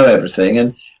that they know everything.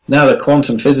 And now the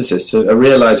quantum physicists are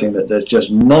realizing that there's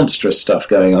just monstrous stuff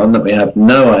going on that we have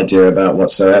no idea about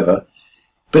whatsoever.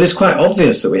 But it's quite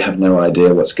obvious that we have no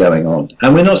idea what's going on.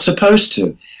 And we're not supposed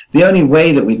to. The only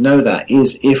way that we'd know that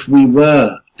is if we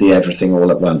were the everything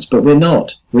all at once. But we're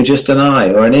not. We're just an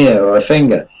eye or an ear or a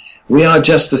finger. We are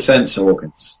just the sense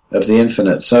organs of the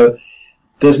infinite. So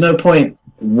there's no point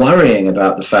worrying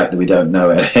about the fact that we don't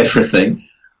know everything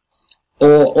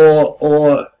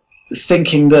or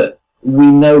thinking that we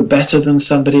know better than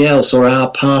somebody else or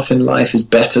our path in life is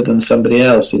better than somebody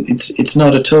else. It's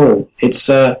not at all. It's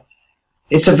a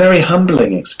very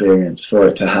humbling experience for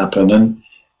it to happen. And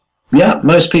yeah,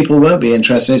 most people won't be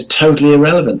interested. It's totally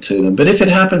irrelevant to them. But if it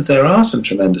happens, there are some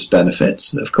tremendous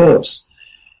benefits, of course.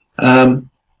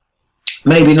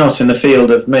 Maybe not in the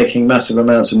field of making massive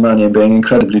amounts of money and being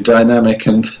incredibly dynamic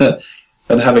and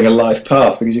having a life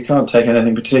path, because you can't take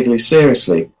anything particularly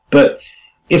seriously. But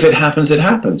if it happens, it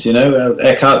happens.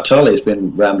 Eckhart Tolle has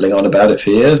been rambling on about it for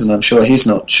years, and I'm sure he's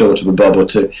not short of a bob or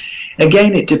two.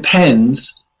 Again, it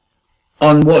depends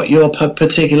on what your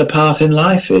particular path in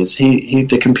life is.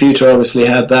 The computer obviously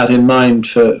had that in mind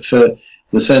for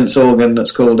the sense organ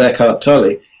that's called Eckhart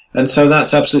Tolle, and so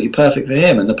that's absolutely perfect for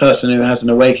him. And the person who has an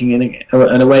awakening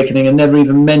and never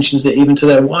even mentions it even to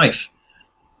their wife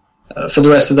for the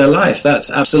rest of their life, that's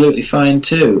absolutely fine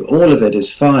too. All of it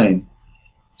is fine.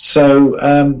 So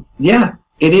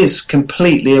it is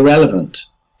completely irrelevant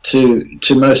to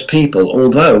most people.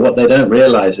 Although what they don't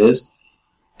realize is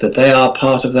that they are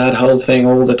part of that whole thing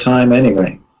all the time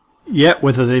anyway. Yeah,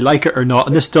 whether they like it or not.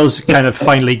 And this does kind of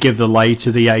finally give the lie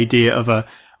to the idea of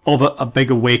a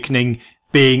big awakening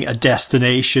being a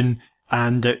destination,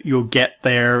 and you'll get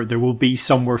there. There will be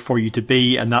somewhere for you to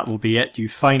be, and that will be it. You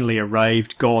finally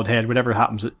arrived, Godhead, whatever it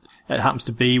happens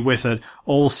to be, with an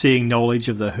all-seeing knowledge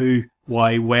of the who,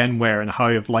 why, when, where, and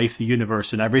how of life, the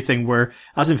universe, and everything. Where,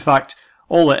 as in fact,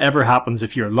 all that ever happens,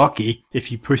 if you're lucky,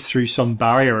 if you push through some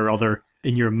barrier or other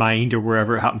in your mind or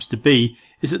wherever it happens to be,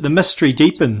 is that the mystery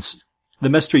deepens. The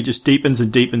mystery just deepens and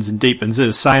deepens and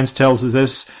deepens. Science tells us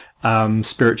this.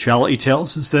 Spirituality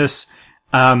tells us this.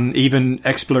 Even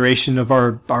exploration of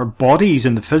our bodies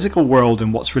in the physical world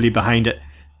and what's really behind it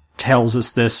tells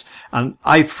us this. And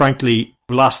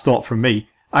last thought from me,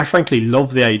 I frankly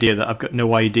love the idea that I've got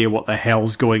no idea what the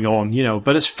hell's going on,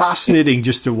 but it's fascinating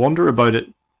just to wonder about it.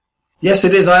 Yes,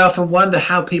 it is. I often wonder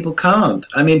how people can't.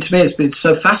 I mean, to me, it's been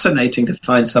so fascinating to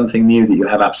find something new that you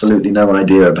have absolutely no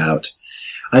idea about.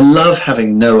 I love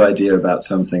having no idea about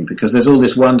something because there's all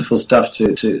this wonderful stuff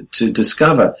to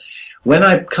discover. When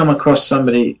I come across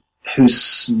somebody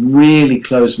who's really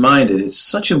closed-minded, it's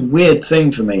such a weird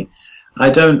thing for me. I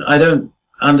don't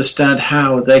understand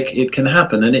how it can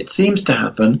happen, and it seems to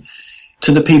happen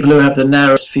to the people who have the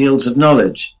narrowest fields of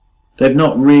knowledge. They've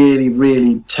not really,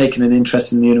 really taken an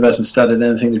interest in the universe and studied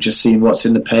anything. They've just seen what's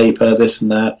in the paper, this and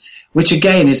that, which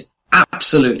again is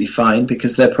absolutely fine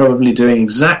because they're probably doing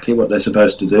exactly what they're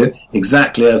supposed to do,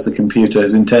 exactly as the computer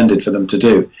has intended for them to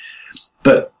do.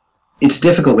 But it's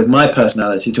difficult with my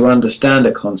personality to understand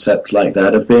a concept like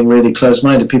that of being really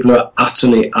close-minded. People who are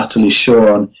utterly, utterly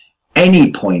sure on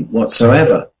any point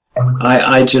whatsoever.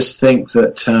 I just think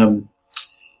that,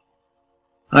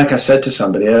 like I said to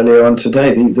somebody earlier on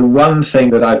today, the one thing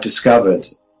that I've discovered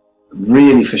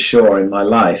really for sure in my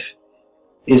life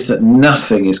is that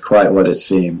nothing is quite what it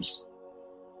seems.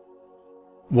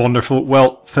 Wonderful.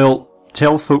 Well, Phil,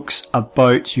 tell folks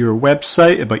about your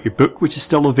website, about your book, which is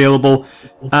still available,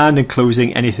 and in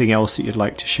closing, anything else that you'd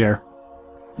like to share.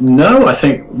 No, I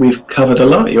think we've covered a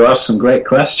lot. You asked some great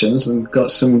questions and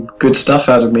got some good stuff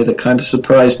out of me that kind of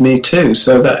surprised me too.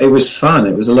 So that it was fun.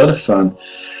 It was a lot of fun.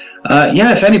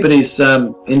 If anybody's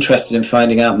interested in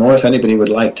finding out more, if anybody would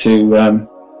like to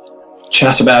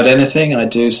chat about anything, I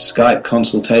do Skype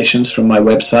consultations from my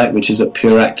website, which is at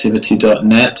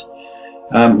pureactivity.net.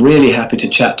 I'm really happy to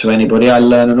chat to anybody. I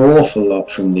learn an awful lot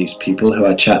from these people who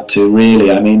I chat to,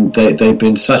 really. I mean, they've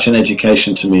been such an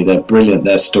education to me. They're brilliant,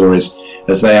 their stories,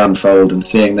 as they unfold, and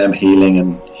seeing them healing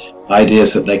and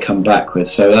ideas that they come back with.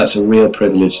 So that's a real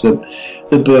privilege.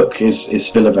 The book is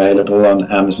still available on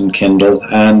Amazon Kindle,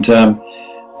 and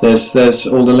there's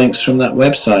all the links from that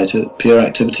website at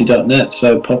pureactivity.net.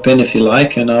 So pop in if you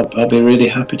like, and I'll be really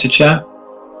happy to chat.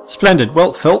 Splendid.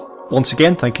 Well, Phil, once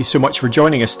again, thank you so much for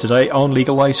joining us today on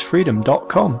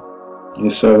LegalizeFreedom.com. You're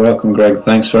so welcome, Greg.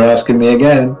 Thanks for asking me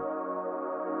again.